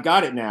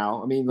got it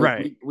now.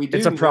 Right. We do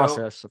it's a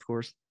process, of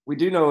course. We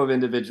do know of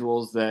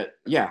individuals that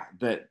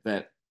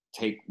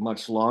take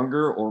much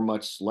longer or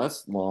much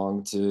less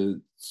long to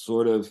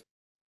sort of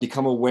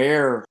become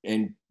aware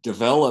and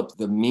develop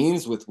the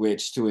means with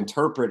which to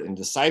interpret and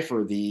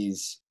decipher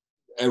these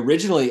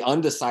originally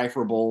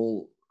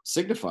undecipherable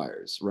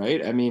signifiers,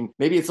 right?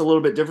 Maybe it's a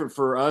little bit different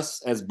for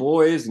us as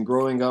boys and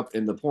growing up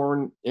in the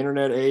porn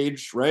internet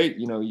age, right?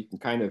 You can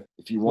kind of,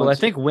 if you want. Well, I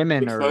think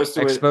women are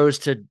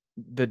exposed to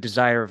the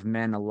desire of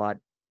men a lot.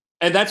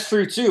 And that's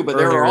true too, but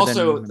there are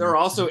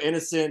also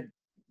innocent,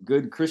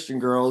 good Christian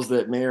girls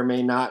that may or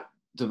may not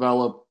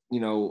develop,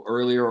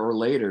 earlier or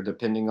later,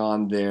 depending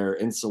on their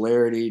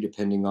insularity,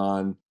 depending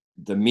on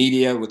the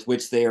media with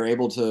which they are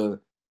able to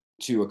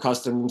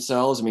accustom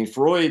themselves.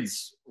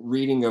 Freud's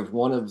reading of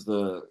one of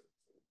the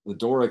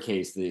Dora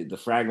case, the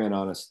fragment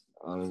on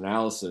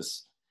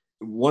analysis,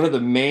 one of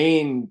the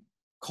main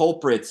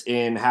culprits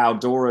in how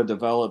Dora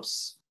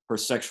develops her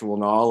sexual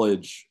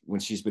knowledge when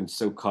she's been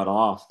so cut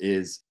off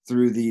is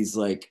through these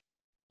like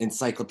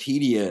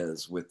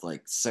encyclopedias with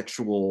like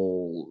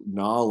sexual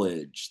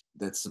knowledge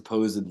that's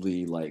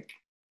supposedly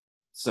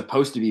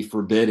supposed to be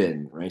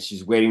forbidden, right?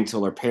 She's waiting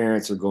till her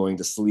parents are going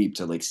to sleep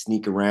to like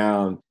sneak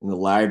around in the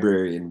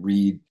library and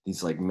read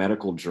these like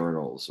medical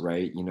journals,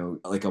 right?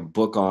 Like a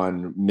book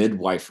on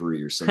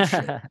midwifery or some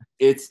shit.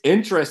 It's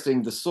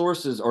interesting. The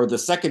sources, or the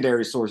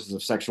secondary sources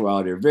of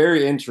sexuality, are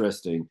very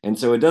interesting. And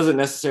so it doesn't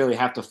necessarily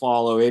have to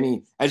follow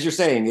any, as you're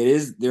saying,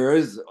 there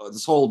is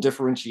this whole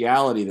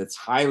differentiality that's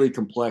highly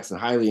complex and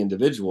highly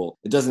individual.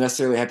 It doesn't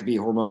necessarily have to be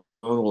hormonal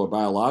or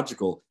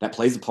biological. That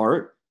plays a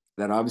part.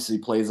 That obviously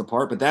plays a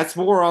part, but that's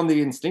more on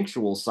the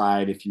instinctual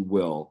side, if you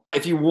will.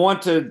 If you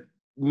want to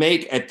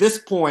make at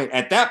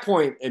that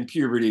point in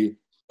puberty,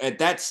 at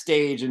that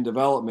stage in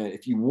development,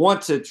 if you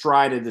want to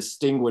try to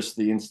distinguish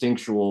the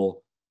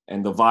instinctual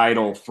and the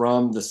vital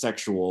from the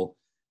sexual,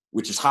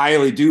 which is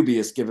highly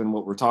dubious given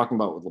what we're talking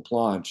about with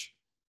Laplanche,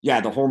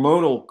 the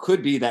hormonal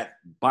could be that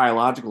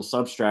biological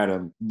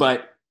substratum,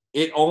 but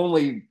it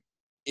only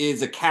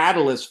is a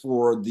catalyst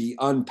for the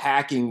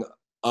unpacking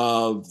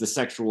of the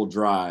sexual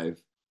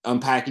drive.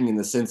 Unpacking in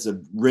the sense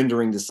of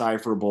rendering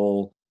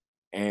decipherable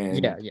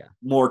and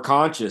more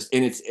conscious.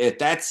 And it's at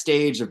that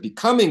stage of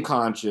becoming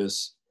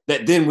conscious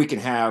that then we can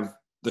have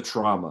the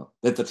trauma,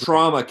 that the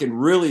trauma can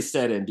really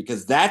set in,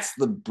 because that's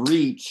the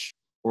breach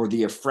or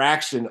the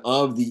effraction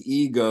of the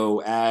ego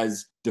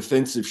as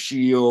defensive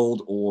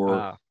shield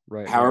or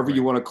however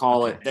you want to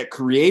call it, that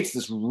creates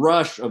this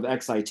rush of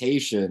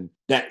excitation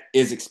that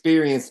is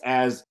experienced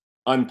as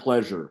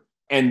unpleasure.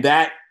 And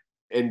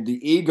the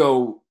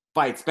ego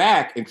fights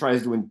back and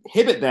tries to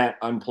inhibit that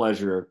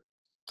unpleasure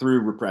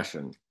through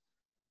repression.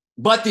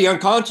 But the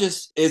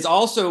unconscious is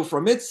also,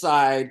 from its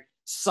side,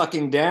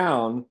 sucking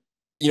down.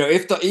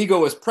 If the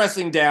ego is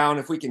pressing down,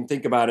 if we can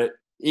think about it,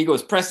 ego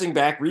is pressing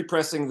back,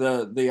 repressing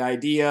the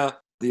idea,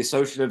 the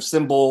associative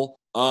symbol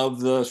of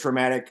the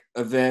traumatic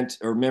event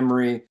or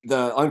memory.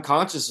 The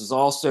unconscious is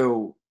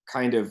also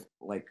kind of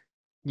like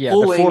the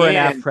fore and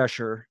aft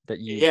pressure that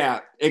you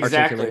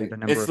exactly. A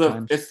number of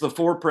times. It's the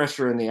fore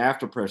pressure and the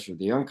after pressure.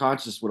 The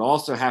unconscious would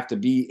also have to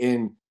be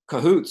in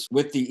cahoots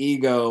with the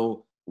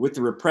ego, with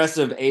the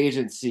repressive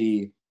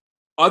agency.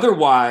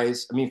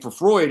 Otherwise, I mean, for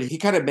Freud, he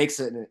kind of makes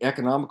it an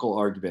economical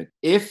argument.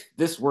 If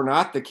this were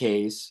not the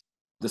case,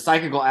 the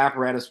psychical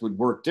apparatus would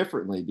work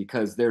differently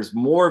because there's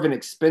more of an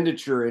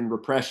expenditure in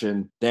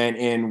repression than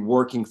in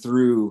working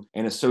through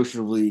and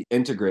associatively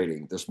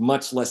integrating. There's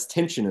much less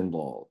tension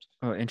involved.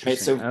 Oh,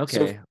 interesting. Right?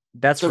 Okay.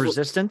 That's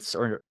resistance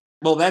or?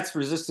 Well, that's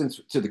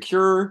resistance to the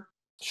cure.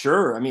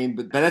 Sure. I mean,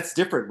 but that's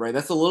different, right?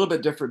 That's a little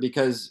bit different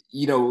because,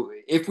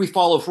 if we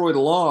follow Freud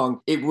along,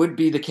 it would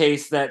be the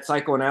case that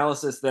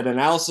that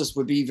analysis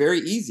would be very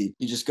easy.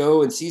 You just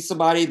go and see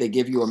somebody, they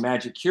give you a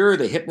magic cure,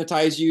 they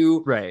hypnotize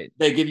you, right?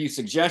 They give you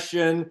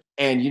suggestion.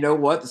 And you know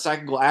what? The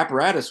psychical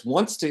apparatus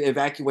wants to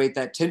evacuate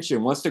that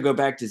tension, wants to go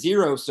back to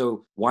zero.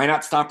 So why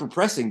not stop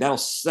repressing? That'll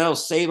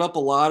save up a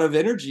lot of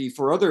energy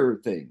for other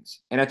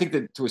things. And I think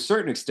that to a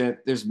certain extent,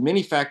 there's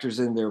many factors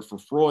in there for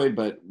Freud,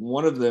 but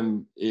one of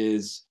them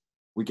is,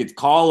 we could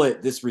call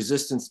it this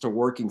resistance to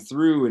working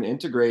through and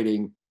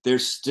integrating.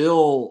 There's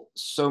still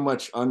so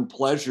much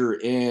unpleasure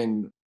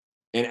in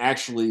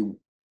actually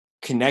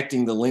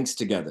connecting the links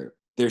together.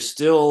 There's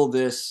still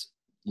this,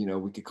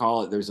 we could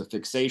call it, there's a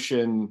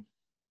fixation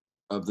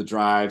of the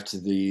drive to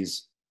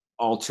these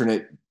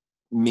alternate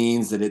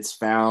means that it's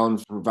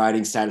found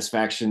providing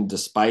satisfaction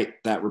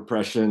despite that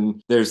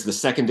repression. There's the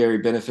secondary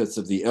benefits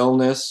of the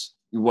illness,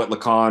 what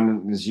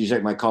Lacan, as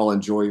Zizek might call,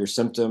 enjoy your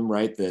symptom,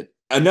 right? That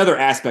another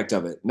aspect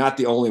of it, not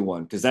the only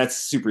one, because that's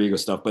super ego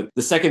stuff, but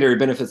the secondary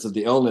benefits of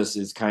the illness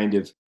is kind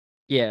of.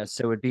 Yeah,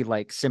 so it'd be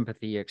like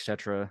sympathy,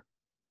 etc.,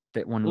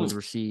 that one would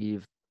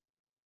receive.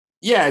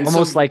 Yeah, and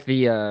almost like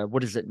the,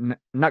 what is it?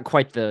 Not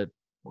quite the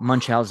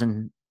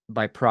Munchausen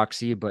by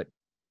proxy, but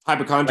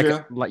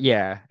hypochondria.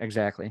 Yeah,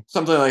 exactly.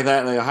 Something like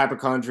that, like a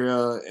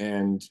hypochondria.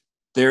 And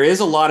there is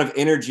a lot of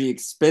energy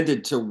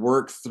expended to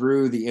work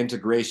through the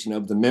integration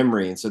of the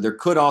memory. And so there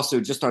could also,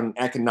 just on an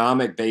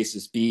economic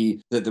basis,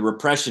 be that the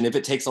repression, if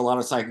it takes a lot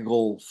of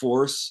psychical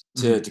force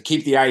to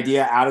keep the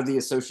idea out of the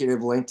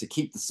associative link, to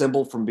keep the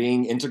symbol from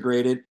being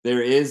integrated,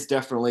 there is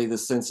definitely the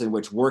sense in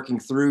which working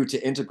through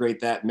to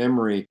integrate that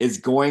memory is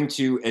going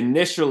to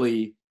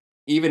initially,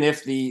 even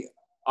if the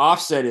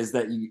offset is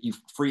that you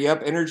free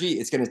up energy,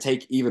 it's going to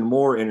take even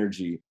more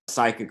energy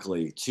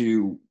psychically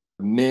to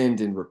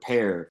mend and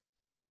repair.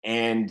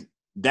 And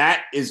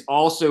that is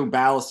also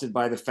ballasted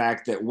by the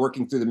fact that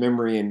working through the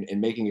memory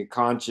and making it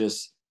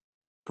conscious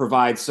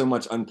provides so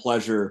much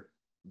unpleasure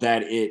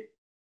that it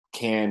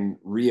can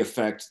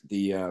re-affect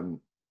the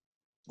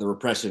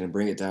repression and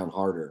bring it down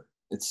harder.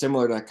 It's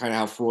similar to kind of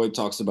how Freud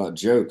talks about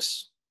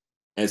jokes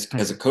as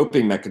a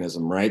coping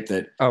mechanism, right?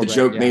 That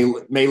joke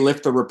may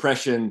lift the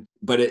repression,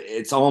 but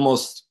it's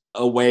almost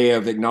a way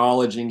of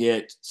acknowledging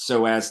it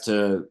so as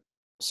to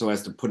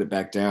put it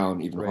back down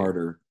even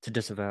harder. To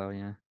disavow,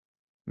 yeah.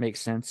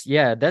 Makes sense.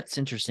 Yeah, that's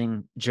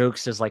interesting.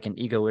 Jokes as like an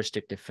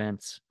egoistic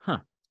defense. Huh.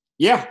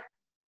 Yeah.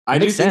 I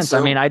do think so.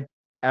 I mean,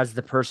 as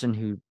the person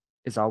who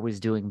is always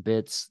doing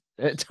bits,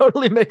 it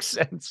totally makes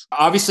sense.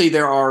 Obviously,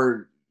 there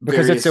are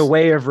because it's a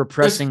way of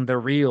repressing the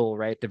real,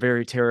 right? The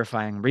very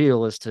terrifying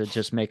real is to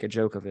just make a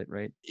joke of it,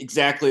 right?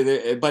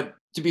 Exactly. But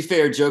to be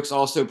fair, jokes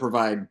also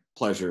provide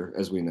pleasure,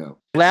 as we know.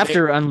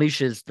 Laughter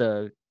unleashes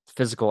the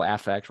physical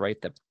affect, right?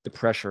 The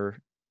pressure.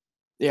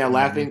 Yeah,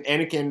 laughing,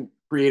 and it can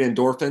create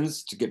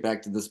endorphins, to get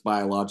back to this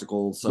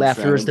biological substratum.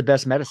 Laughter is the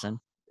best medicine.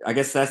 I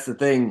guess that's the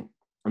thing.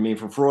 I mean,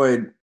 for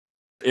Freud,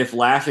 if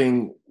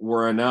laughing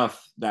were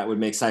enough, that would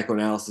make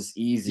psychoanalysis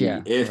easy.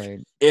 Yeah,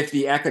 if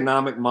the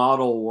economic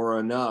model were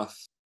enough,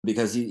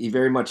 because he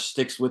very much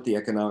sticks with the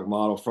economic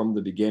model from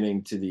the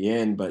beginning to the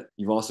end, but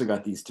you've also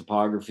got these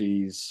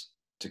topographies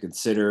to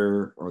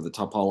consider, or the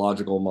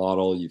topological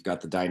model, you've got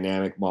the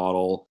dynamic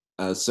model.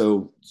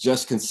 So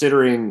just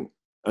considering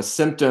a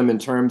symptom in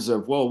terms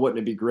of, well, wouldn't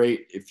it be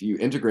great if you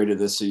integrated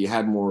this so you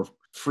had more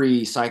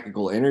free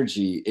psychical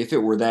energy? If it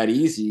were that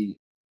easy,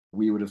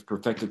 we would have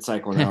perfected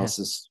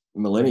psychoanalysis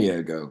millennia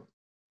ago.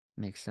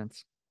 Makes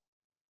sense.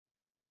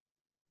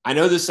 I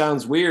know this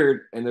sounds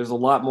weird and there's a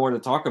lot more to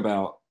talk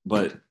about,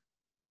 but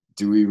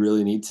do we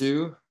really need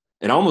to?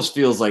 It almost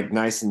feels like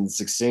nice and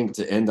succinct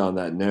to end on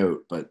that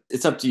note, but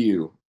it's up to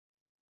you.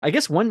 I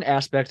guess one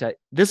aspect,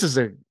 this is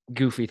a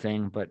goofy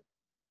thing, but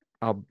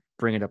I'll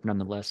bring it up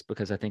nonetheless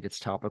because I think it's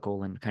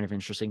topical and kind of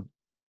interesting,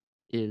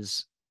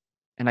 is,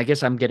 and I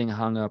guess I'm getting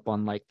hung up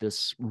on like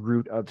this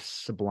root of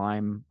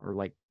sublime, or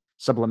like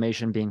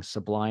sublimation being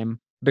sublime,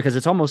 because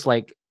it's almost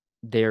like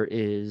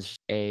there's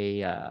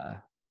a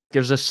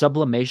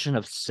sublimation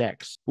of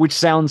sex, which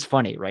sounds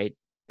funny, right?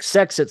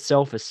 Sex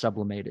itself is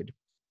sublimated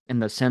in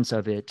the sense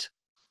of it.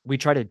 We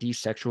try to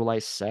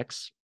desexualize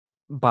sex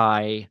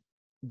by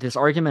this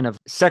argument of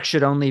sex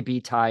should only be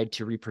tied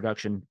to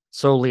reproduction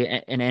solely,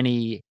 and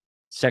any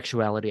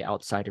sexuality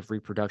outside of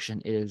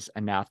reproduction is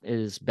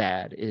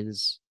bad,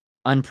 is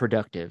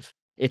unproductive,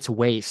 it's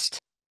waste,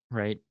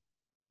 right?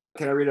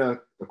 Can I read a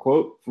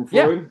quote from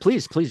Freud? Yeah,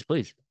 please.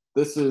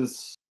 This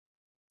is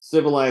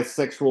Civilized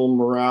Sexual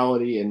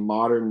Morality and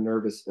Modern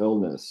Nervous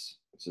Illness,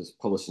 which is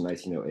published in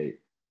 1908.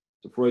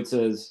 So Freud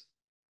says,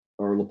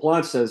 or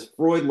Laplanche says,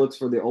 Freud looks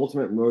for the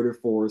ultimate motive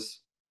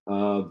force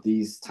of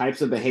these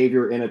types of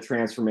behavior in a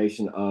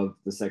transformation of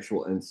the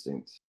sexual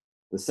instinct.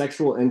 The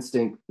sexual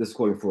instinct, this is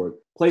quoting Freud,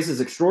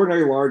 places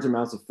extraordinarily large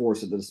amounts of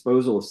force at the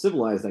disposal of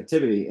civilized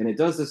activity, and it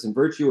does this in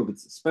virtue of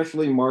its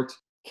especially marked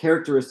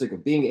characteristic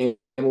of being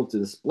able to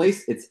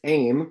displace its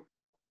aim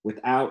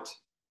without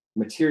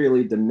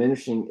materially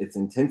diminishing its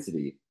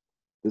intensity.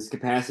 This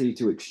capacity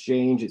to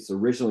exchange its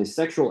originally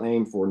sexual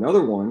aim for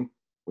another one,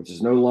 which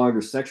is no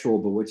longer sexual,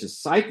 but which is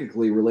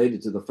psychically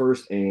related to the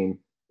first aim,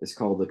 is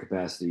called the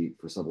capacity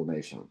for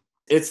sublimation.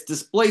 It's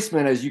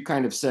displacement, as you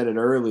kind of said it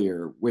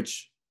earlier,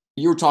 which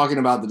you were talking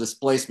about the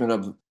displacement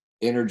of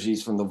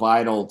energies from the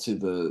vital to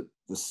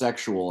the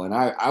sexual. And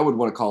I would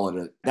want to call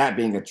it that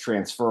being a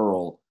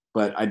transferal.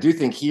 But I do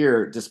think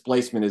here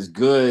displacement is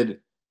good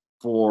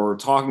for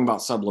talking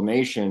about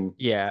sublimation.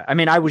 Yeah. I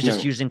mean, I was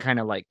just using kind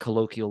of like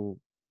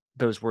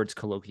those words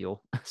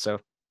colloquial. So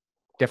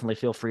definitely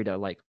feel free to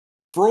like.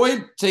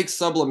 Freud takes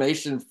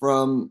sublimation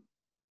from,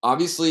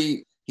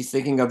 obviously, he's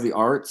thinking of the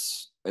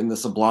arts and the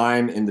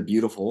sublime and the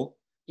beautiful.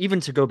 Even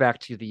to go back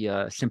to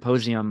the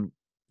symposium,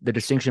 the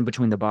distinction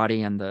between the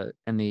body and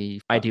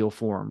the ideal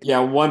form. Yeah,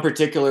 one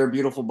particular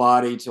beautiful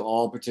body to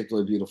all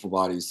particular beautiful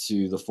bodies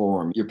to the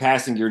form. You're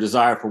passing your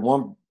desire for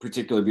one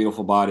particular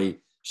beautiful body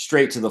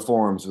straight to the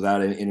forms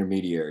without an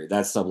intermediary.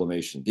 That's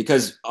sublimation.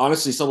 Because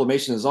honestly,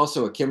 sublimation is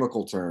also a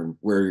chemical term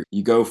where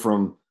you go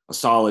from a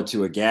solid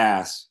to a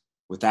gas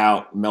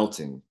without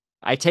melting.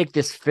 I take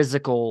this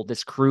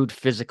crude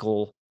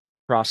physical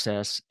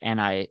process,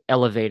 and I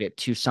elevate it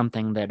to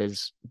something that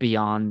is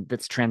beyond,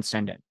 that's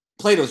transcendent.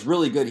 Plato's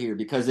really good here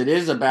because it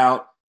is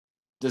about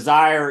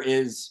desire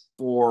is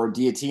for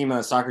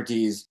Diotima,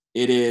 Socrates.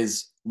 It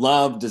is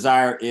love.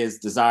 Desire is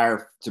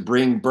desire to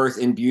bring birth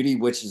and beauty,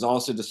 which is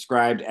also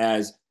described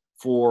as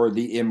for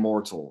the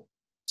immortal.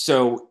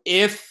 So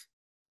if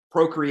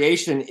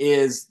procreation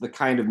is the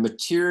kind of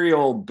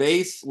material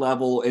base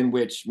level in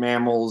which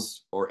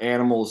mammals or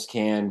animals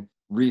can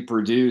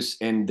reproduce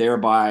and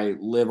thereby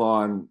live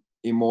on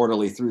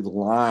immortally through the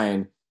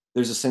line,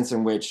 there's a sense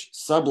in which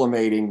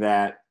sublimating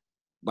that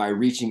by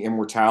reaching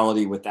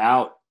immortality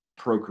without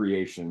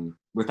procreation,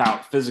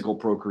 without physical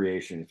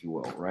procreation, if you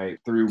will, right?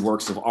 Through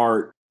works of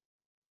art,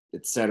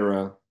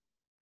 etc.,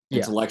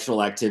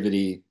 intellectual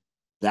activity,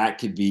 that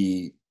could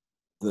be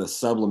the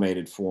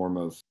sublimated form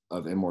of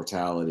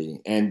immortality.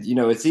 And,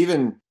 it's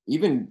even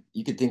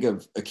you could think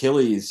of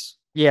Achilles.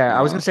 Yeah,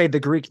 I was going to say the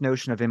Greek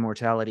notion of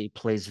immortality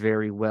plays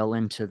very well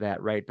into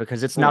that, right?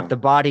 Because it's not the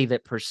body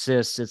that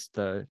persists, it's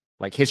the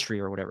like history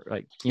or whatever.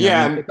 Like,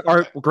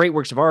 art, great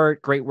works of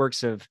art, great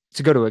works of,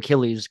 to go to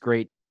Achilles,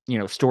 great,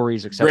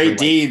 stories, etc. Great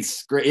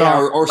deeds, great,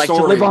 or like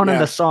story, to live on in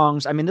the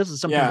songs. I mean, this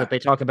is something that they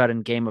talk about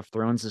in Game of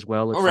Thrones as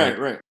well. It's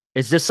right.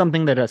 Is this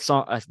something that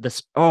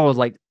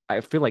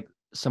I feel like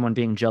someone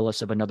being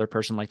jealous of another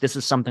person, like this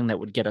is something that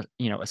would get a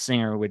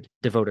singer would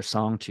devote a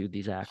song to,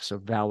 these acts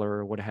of valor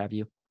or what have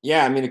you.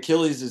 Yeah, I mean,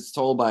 Achilles is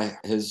told by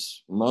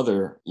his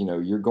mother,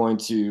 you're going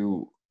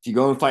to, if you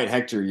go and fight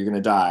Hector, you're going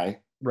to die.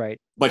 Right.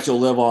 But you'll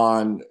live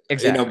on.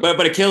 Exactly.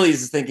 But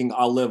Achilles is thinking,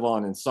 I'll live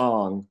on in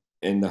song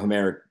in the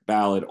Homeric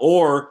ballad.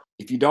 Or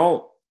if you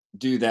don't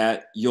do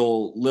that,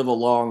 you'll live a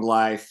long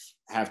life,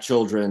 have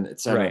children,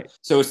 etc. Right.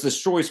 So it's this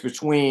choice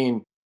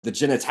between the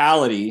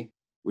genitality,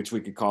 which we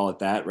could call it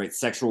that, right?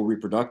 Sexual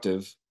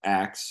reproductive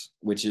acts,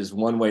 which is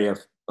one way of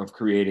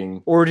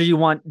creating. Or do you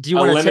want a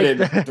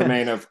limited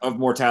domain of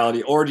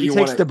mortality? Or do you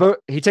want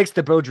he takes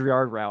the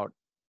Baudrillard route?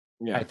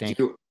 Yeah. I think.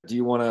 Do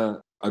you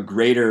want a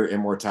greater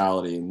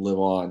immortality and live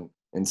on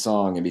in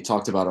song and be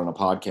talked about on a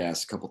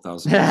podcast a couple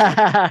thousand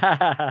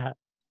years?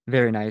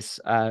 Very nice.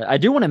 I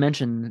do want to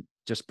mention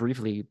just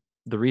briefly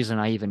the reason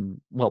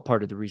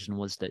part of the reason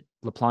was that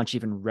Laplanche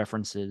even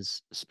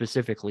references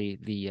specifically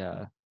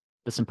the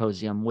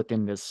symposium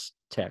within this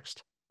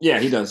text. Yeah,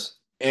 he does.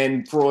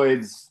 And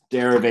Freud's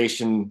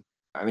derivation,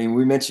 I mean,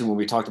 we mentioned when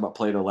we talked about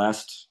Plato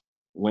last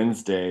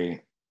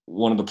Wednesday,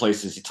 one of the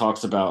places he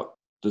talks about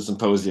the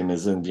symposium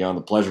is in Beyond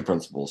the Pleasure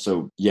Principle.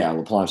 So yeah,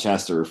 Laplanche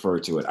has to refer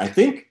to it. I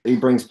think he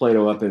brings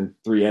Plato up in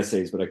 3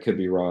 essays, but I could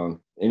be wrong.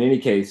 In any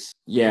case,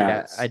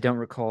 yeah I don't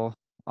recall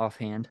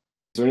offhand.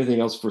 Is there anything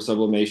else for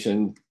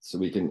sublimation so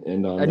we can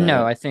end on that?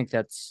 No, I think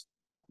that's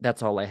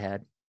all I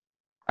had.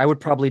 I would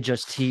probably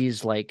just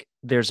tease, like,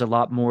 there's a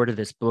lot more to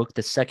this book.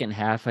 The second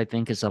half, I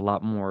think, is a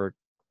lot more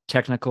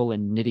technical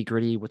and nitty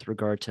gritty with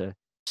regard to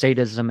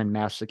sadism and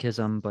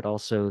masochism, but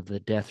also the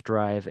death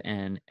drive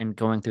and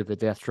going through the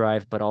death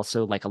drive, but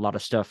also like a lot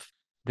of stuff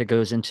that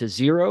goes into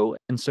zero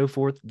and so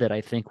forth that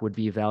I think would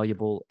be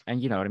valuable.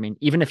 And you know what I mean?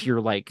 Even if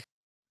you're like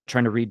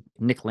trying to read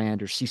Nick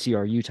Land or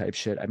CCRU type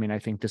shit, I mean, I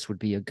think this would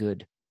be a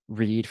good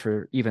read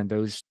for even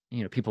those,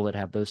 people that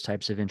have those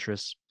types of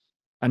interests.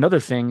 Another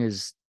thing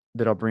is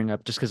that I'll bring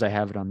up, just because I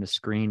have it on the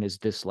screen, is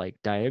this like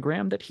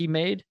diagram that he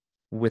made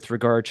with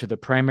regard to the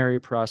primary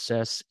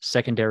process,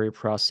 secondary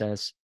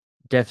process,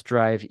 death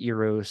drive,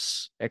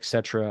 eros,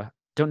 etc.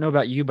 Don't know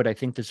about you, but I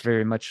think this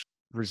very much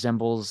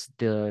resembles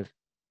the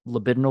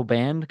libidinal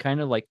band,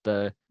 kind of like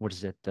the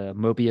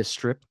Mobius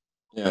strip.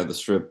 Yeah, the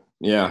strip.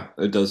 Yeah,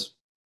 it does.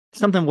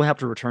 Something we'll have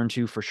to return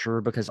to for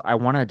sure, because I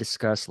want to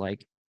discuss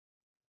like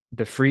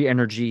the free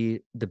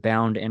energy, the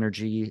bound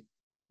energy,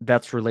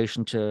 that's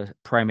relation to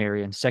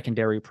primary and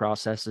secondary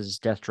processes,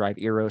 death drive,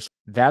 eros.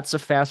 That's a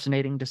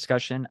fascinating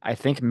discussion. I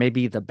think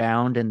maybe the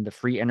bound and the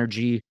free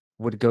energy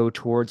would go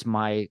towards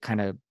my kind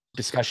of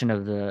discussion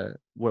of the,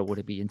 what would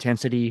it be,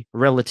 intensity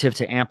relative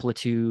to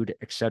amplitude,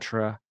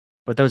 etc.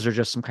 But those are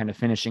just some kind of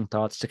finishing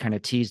thoughts to kind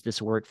of tease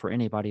this work for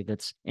anybody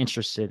that's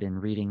interested in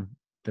reading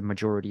the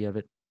majority of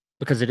it,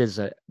 because it is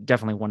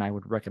definitely one I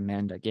would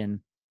recommend, again,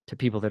 to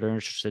people that are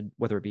interested,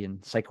 whether it be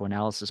in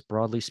psychoanalysis,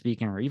 broadly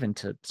speaking, or even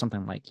to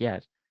something like,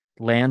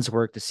 Land's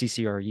work, the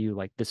CCRU,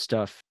 like this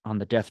stuff on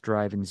the death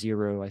drive and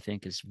zero, I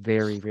think is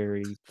very,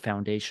 very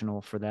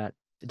foundational for that.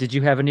 Did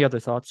you have any other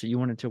thoughts that you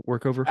wanted to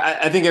work over?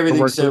 I think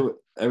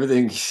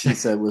everything she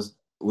said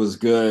was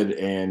good,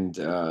 and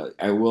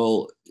I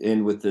will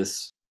end with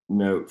this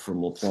note from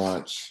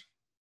Laplanche.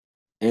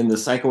 In the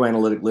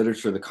psychoanalytic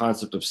literature, the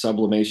concept of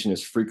sublimation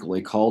is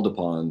frequently called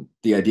upon.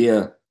 The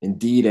idea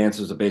indeed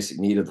answers a basic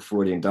need of the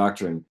Freudian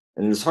doctrine,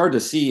 and it is hard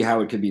to see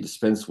how it could be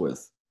dispensed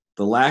with.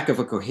 The lack of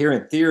a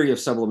coherent theory of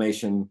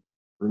sublimation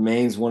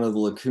remains one of the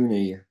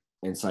lacunae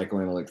in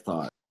psychoanalytic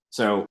thought.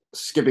 So,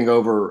 skipping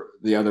over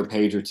the other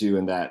page or two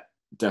in that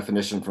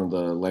definition from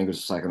the language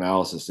of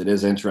psychoanalysis, it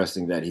is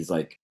interesting that he's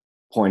like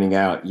pointing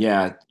out,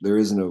 there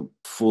isn't a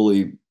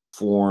fully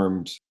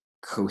formed,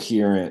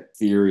 coherent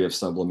theory of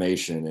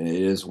sublimation, and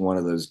it is one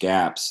of those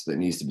gaps that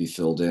needs to be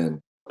filled in.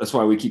 That's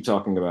why we keep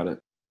talking about it.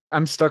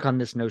 I'm stuck on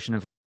this notion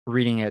of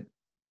reading it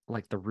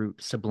like the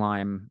root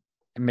sublime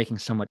and making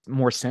so much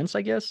more sense,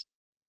 I guess,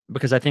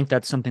 because I think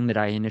that's something that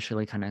I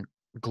initially kind of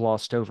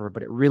glossed over,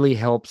 but it really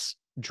helps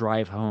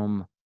drive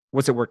home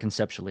what's at work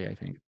conceptually, I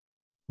think.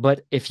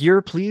 But if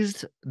you're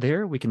pleased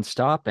there, we can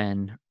stop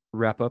and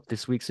wrap up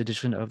this week's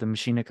edition of the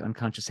Machinic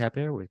Unconscious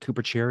Happy Hour with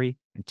Cooper Cherry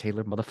and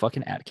Taylor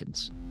motherfucking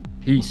Atkins.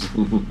 Peace.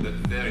 The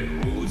very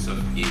roots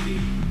of evil,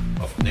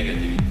 of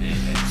negativity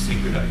and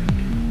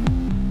singularity,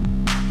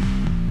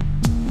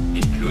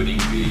 including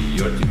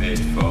the ultimate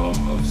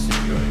form of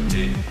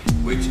singularity,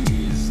 which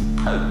is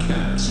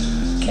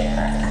unconscious, to the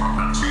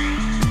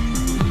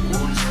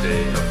whole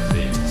state of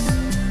things,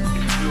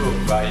 the pure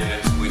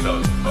violence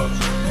without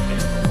object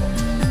anymore.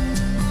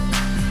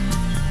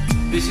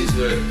 This is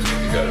the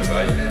typical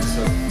violence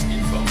of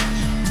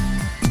information.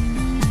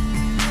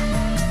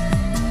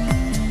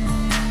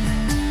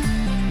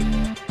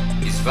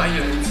 It's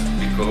violent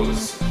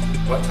because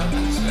what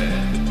happens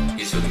there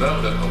is a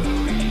murder of the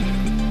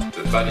real,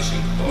 the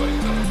vanishing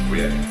point of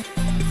reality.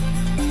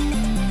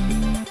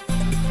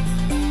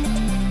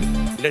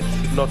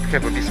 Let's not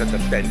have a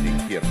misunderstanding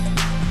here.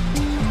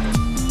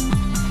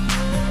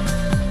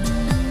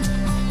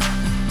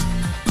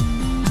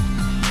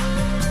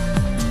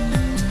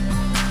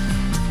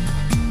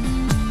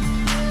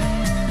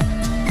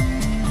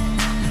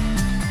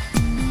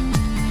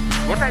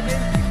 What I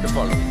meant is the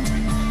following.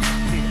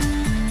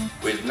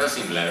 With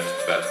nothing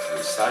left but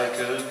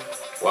recycled,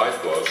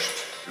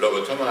 whitewashed,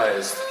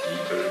 lobotomized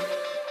people,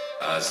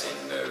 as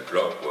in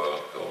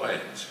Clockwork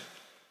Orange.